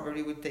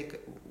probably will take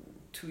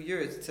 2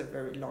 years. It's a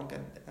very long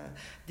and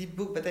deep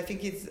book, but I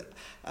think it's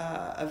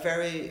a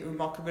very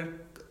remarkable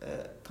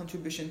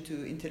contribution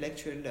to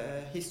intellectual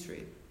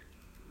history.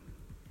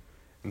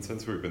 And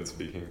since we've been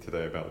speaking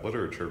today about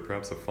literature,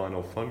 perhaps a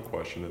final fun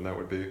question, and that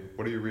would be,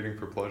 what are you reading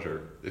for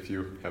pleasure, if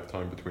you have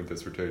time between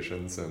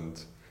dissertations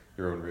and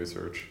your own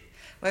research?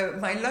 Well,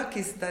 my luck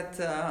is that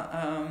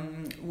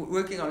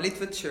working on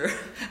literature,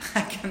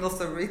 I can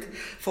also read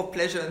for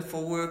pleasure and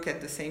for work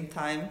at the same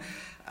time.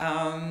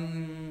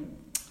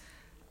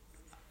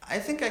 I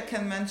think I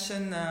can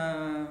mention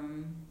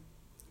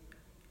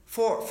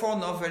four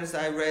novels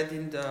I read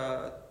in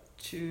the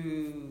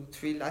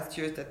 2-3 last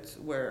years that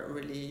were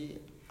really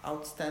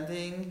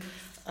outstanding,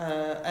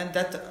 and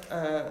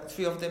that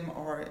 3 of them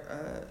are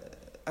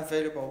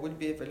will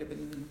be available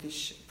in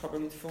English,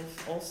 probably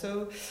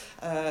also.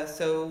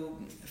 So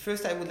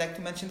first I would like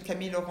to mention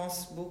Camille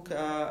Laurent's book,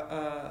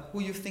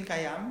 Who You Think I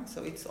Am.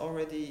 So it's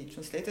already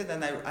translated,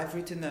 and I've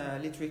written a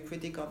literary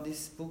critic on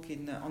this book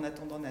in En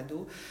attendant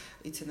Nado.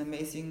 It's an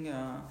amazing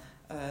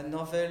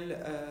novel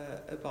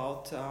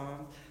about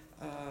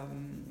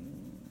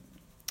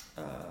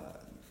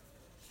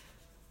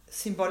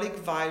symbolic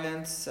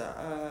violence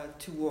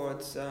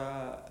towards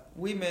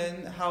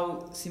women,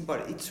 how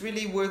symbolic. It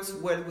really works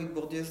well with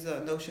Bourdieu's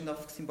notion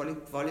of symbolic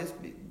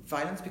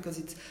violence, because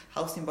it's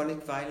how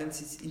symbolic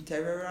violence is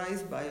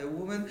interiorized by a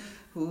woman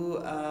who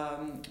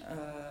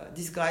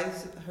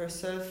disguises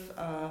herself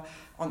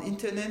on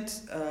internet.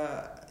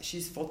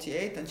 She's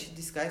 48 and she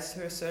disguises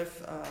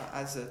herself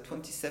as a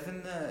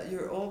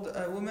 27-year-old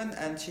woman,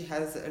 and she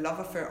has a love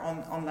affair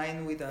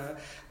online with a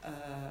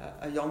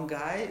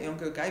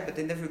younger guy, but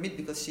they never meet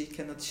because she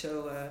cannot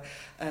show.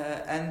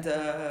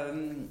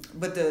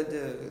 But the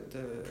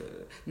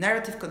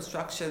narrative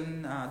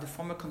construction, the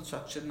formal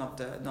construction of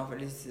the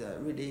novel is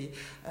really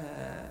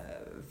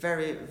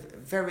very,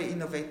 very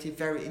innovative,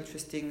 very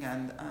interesting,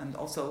 and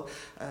also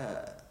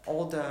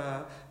all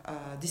the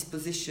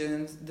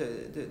dispositions,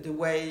 the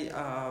way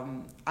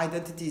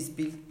identity is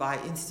built by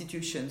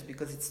institutions,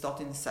 because it's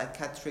taught in a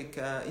psychiatric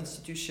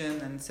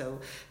institution, and so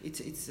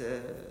it's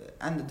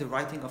and the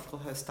writing of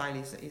her style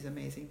is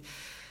amazing.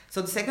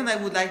 So the second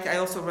I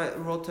also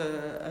wrote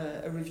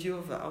a review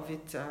of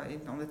it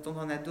in En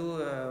attendant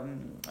Nado,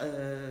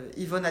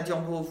 Yvonne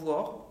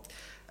Adhiambo-Ovuor.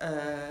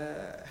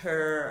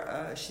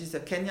 She's a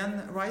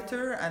Kenyan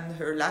writer, and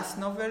her last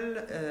novel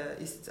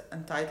is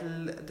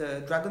entitled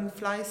The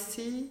Dragonfly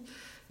Sea.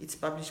 It's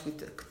published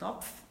with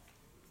Knopf,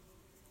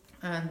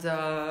 and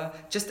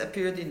just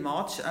appeared in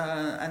March.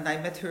 And I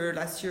met her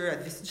last year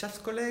at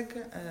Wissenschaftskolleg,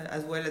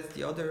 as well as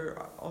the other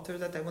author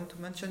that I want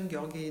to mention,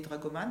 Gheorghe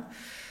Dragoman.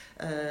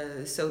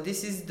 So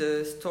this is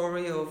the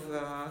story of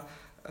a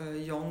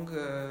young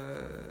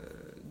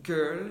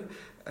girl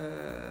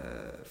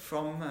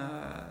from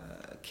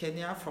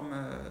Kenya, from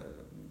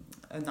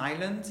an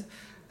island,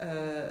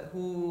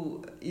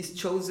 who is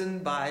chosen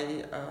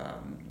by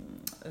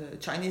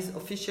Chinese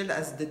official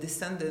as the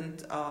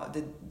descendant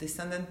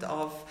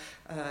of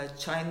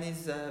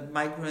Chinese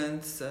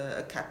migrants,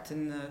 a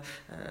captain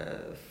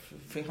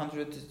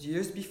 300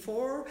 years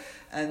before,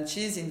 and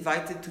she's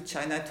invited to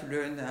China to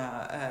learn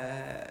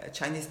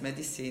Chinese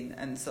medicine.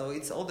 And so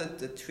it's all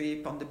the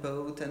trip on the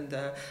boat and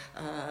the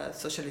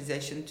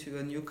socialization to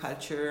a new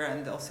culture,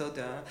 and also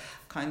the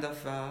kind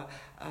of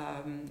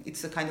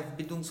it's a kind of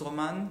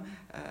Bildungsroman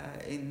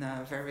in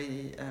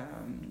very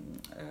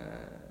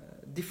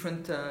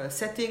different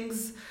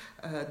settings.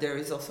 There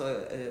is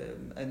also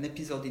an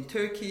episode in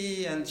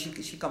Turkey, and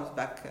she comes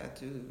back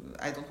to.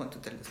 I don't want to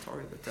tell the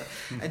story, but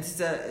it's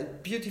a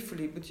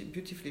beautifully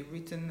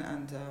written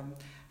and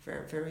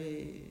very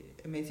very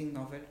amazing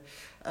novel.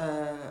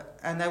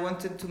 And I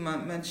wanted to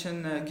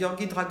mention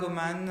Gheorghe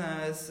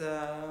Dragoman's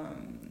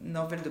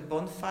novel The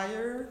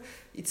Bonfire.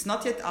 It's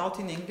not yet out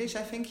in English,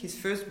 I think. His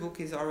first book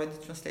is already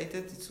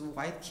translated. It's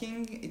White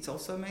King. It's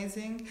also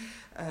amazing.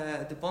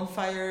 The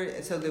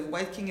Bonfire, so The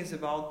White King is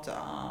about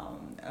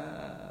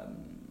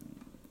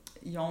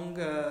young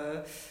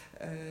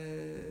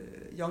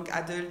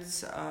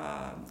adults,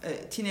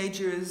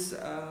 teenagers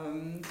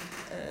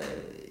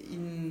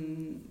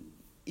in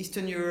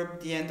Eastern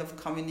Europe, the end of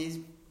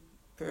communism,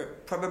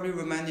 probably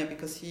Romania,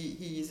 because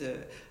he is a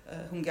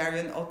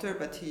Hungarian author,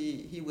 but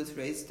he was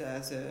raised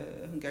as a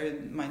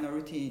Hungarian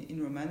minority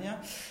in Romania.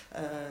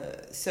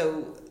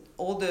 So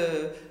all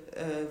the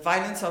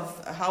violence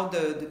of how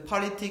the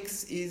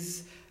politics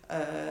is,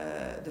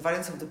 the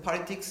violence of the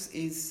politics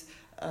is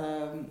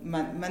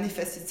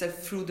manifests itself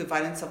through the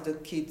violence of the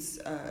kids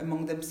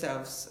among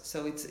themselves.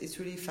 So it's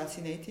really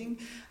fascinating.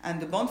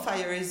 And The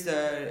Bonfire is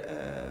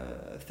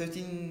a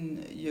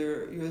 13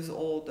 years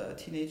old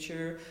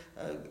teenager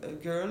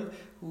girl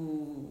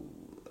who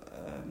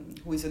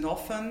is an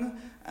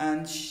orphan,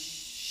 and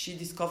she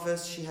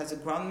discovers she has a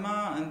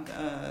grandma, and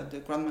the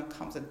grandma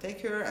comes and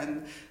takes her,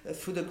 and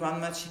through the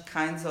grandma she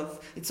kind of,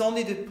 it's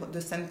only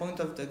the standpoint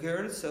of the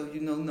girl, so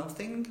you know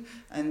nothing,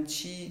 and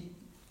she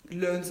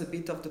learns a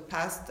bit of the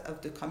past,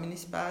 of the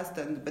communist past,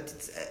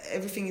 but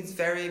everything is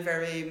very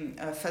very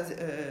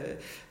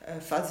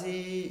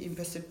fuzzy,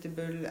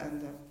 imperceptible,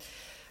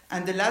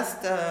 and the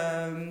last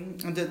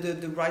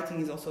the writing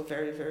is also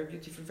very very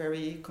beautiful,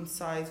 very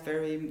concise,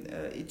 very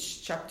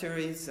each chapter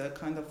is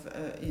kind of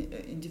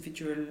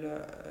individual.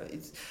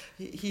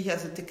 He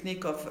has a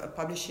technique of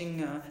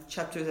publishing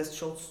chapters as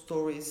short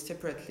stories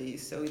separately,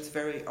 so it's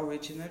very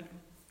original.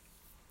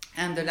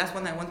 And the last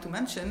one I want to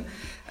mention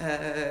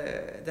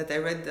that I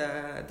read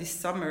this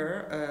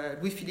summer,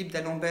 Louis-Philippe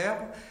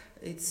d'Alembert.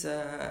 It's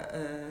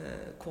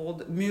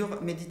called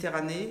Mur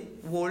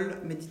Méditerranée, Wall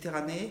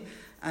Méditerranée,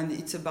 and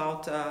it's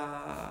about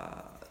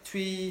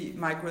 3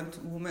 migrant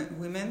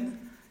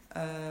women,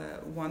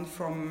 one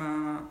from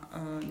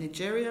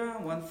Nigeria,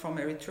 one from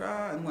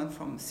Eritrea, and one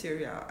from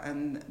Syria,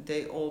 and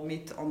they all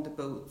meet on the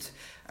boat.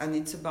 And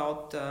it's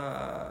about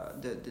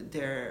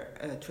their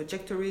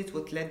trajectories,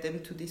 what led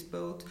them to this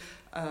boat,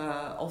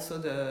 also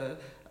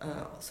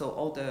so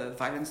all the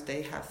violence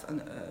they have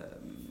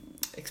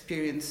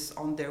experienced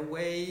on their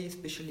way,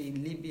 especially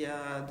in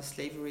Libya, the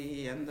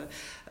slavery, and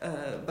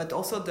but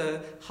also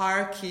the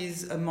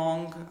hierarchies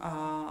among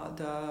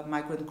the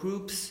migrant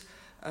groups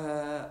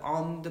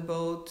on the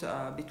boat,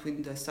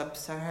 between the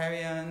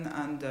sub-Saharan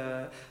and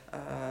the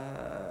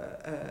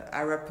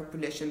Arab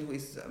population who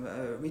is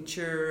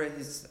richer,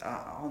 is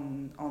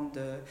on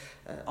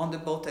the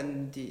boat,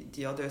 and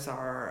the others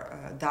are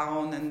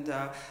down, and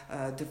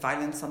the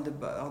violence on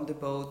the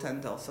boat,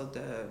 and also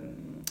the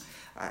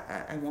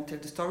I won't tell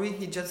the story.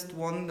 He just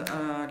won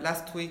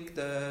last week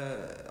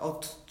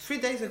 3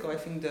 days ago, I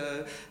think,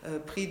 the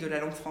Prix de la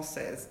langue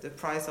française, the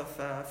prize of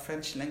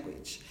French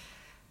language.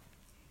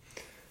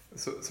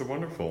 So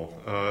wonderful.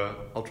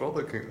 I'll draw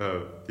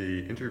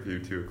the interview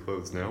to a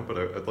close now, but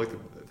I'd like to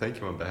thank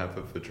you on behalf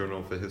of the Journal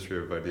of the History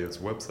of Ideas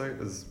website,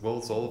 as well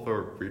as all of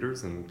our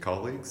readers and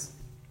colleagues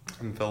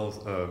and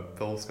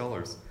fellow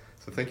scholars.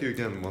 So thank you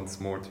again once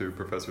more to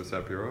Professor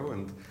Sapiro,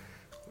 and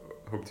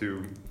hope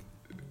to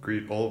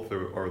greet all of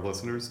our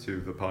listeners to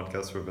the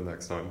podcast for the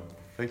next time.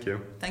 Thank you.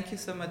 Thank you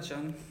so much,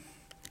 John.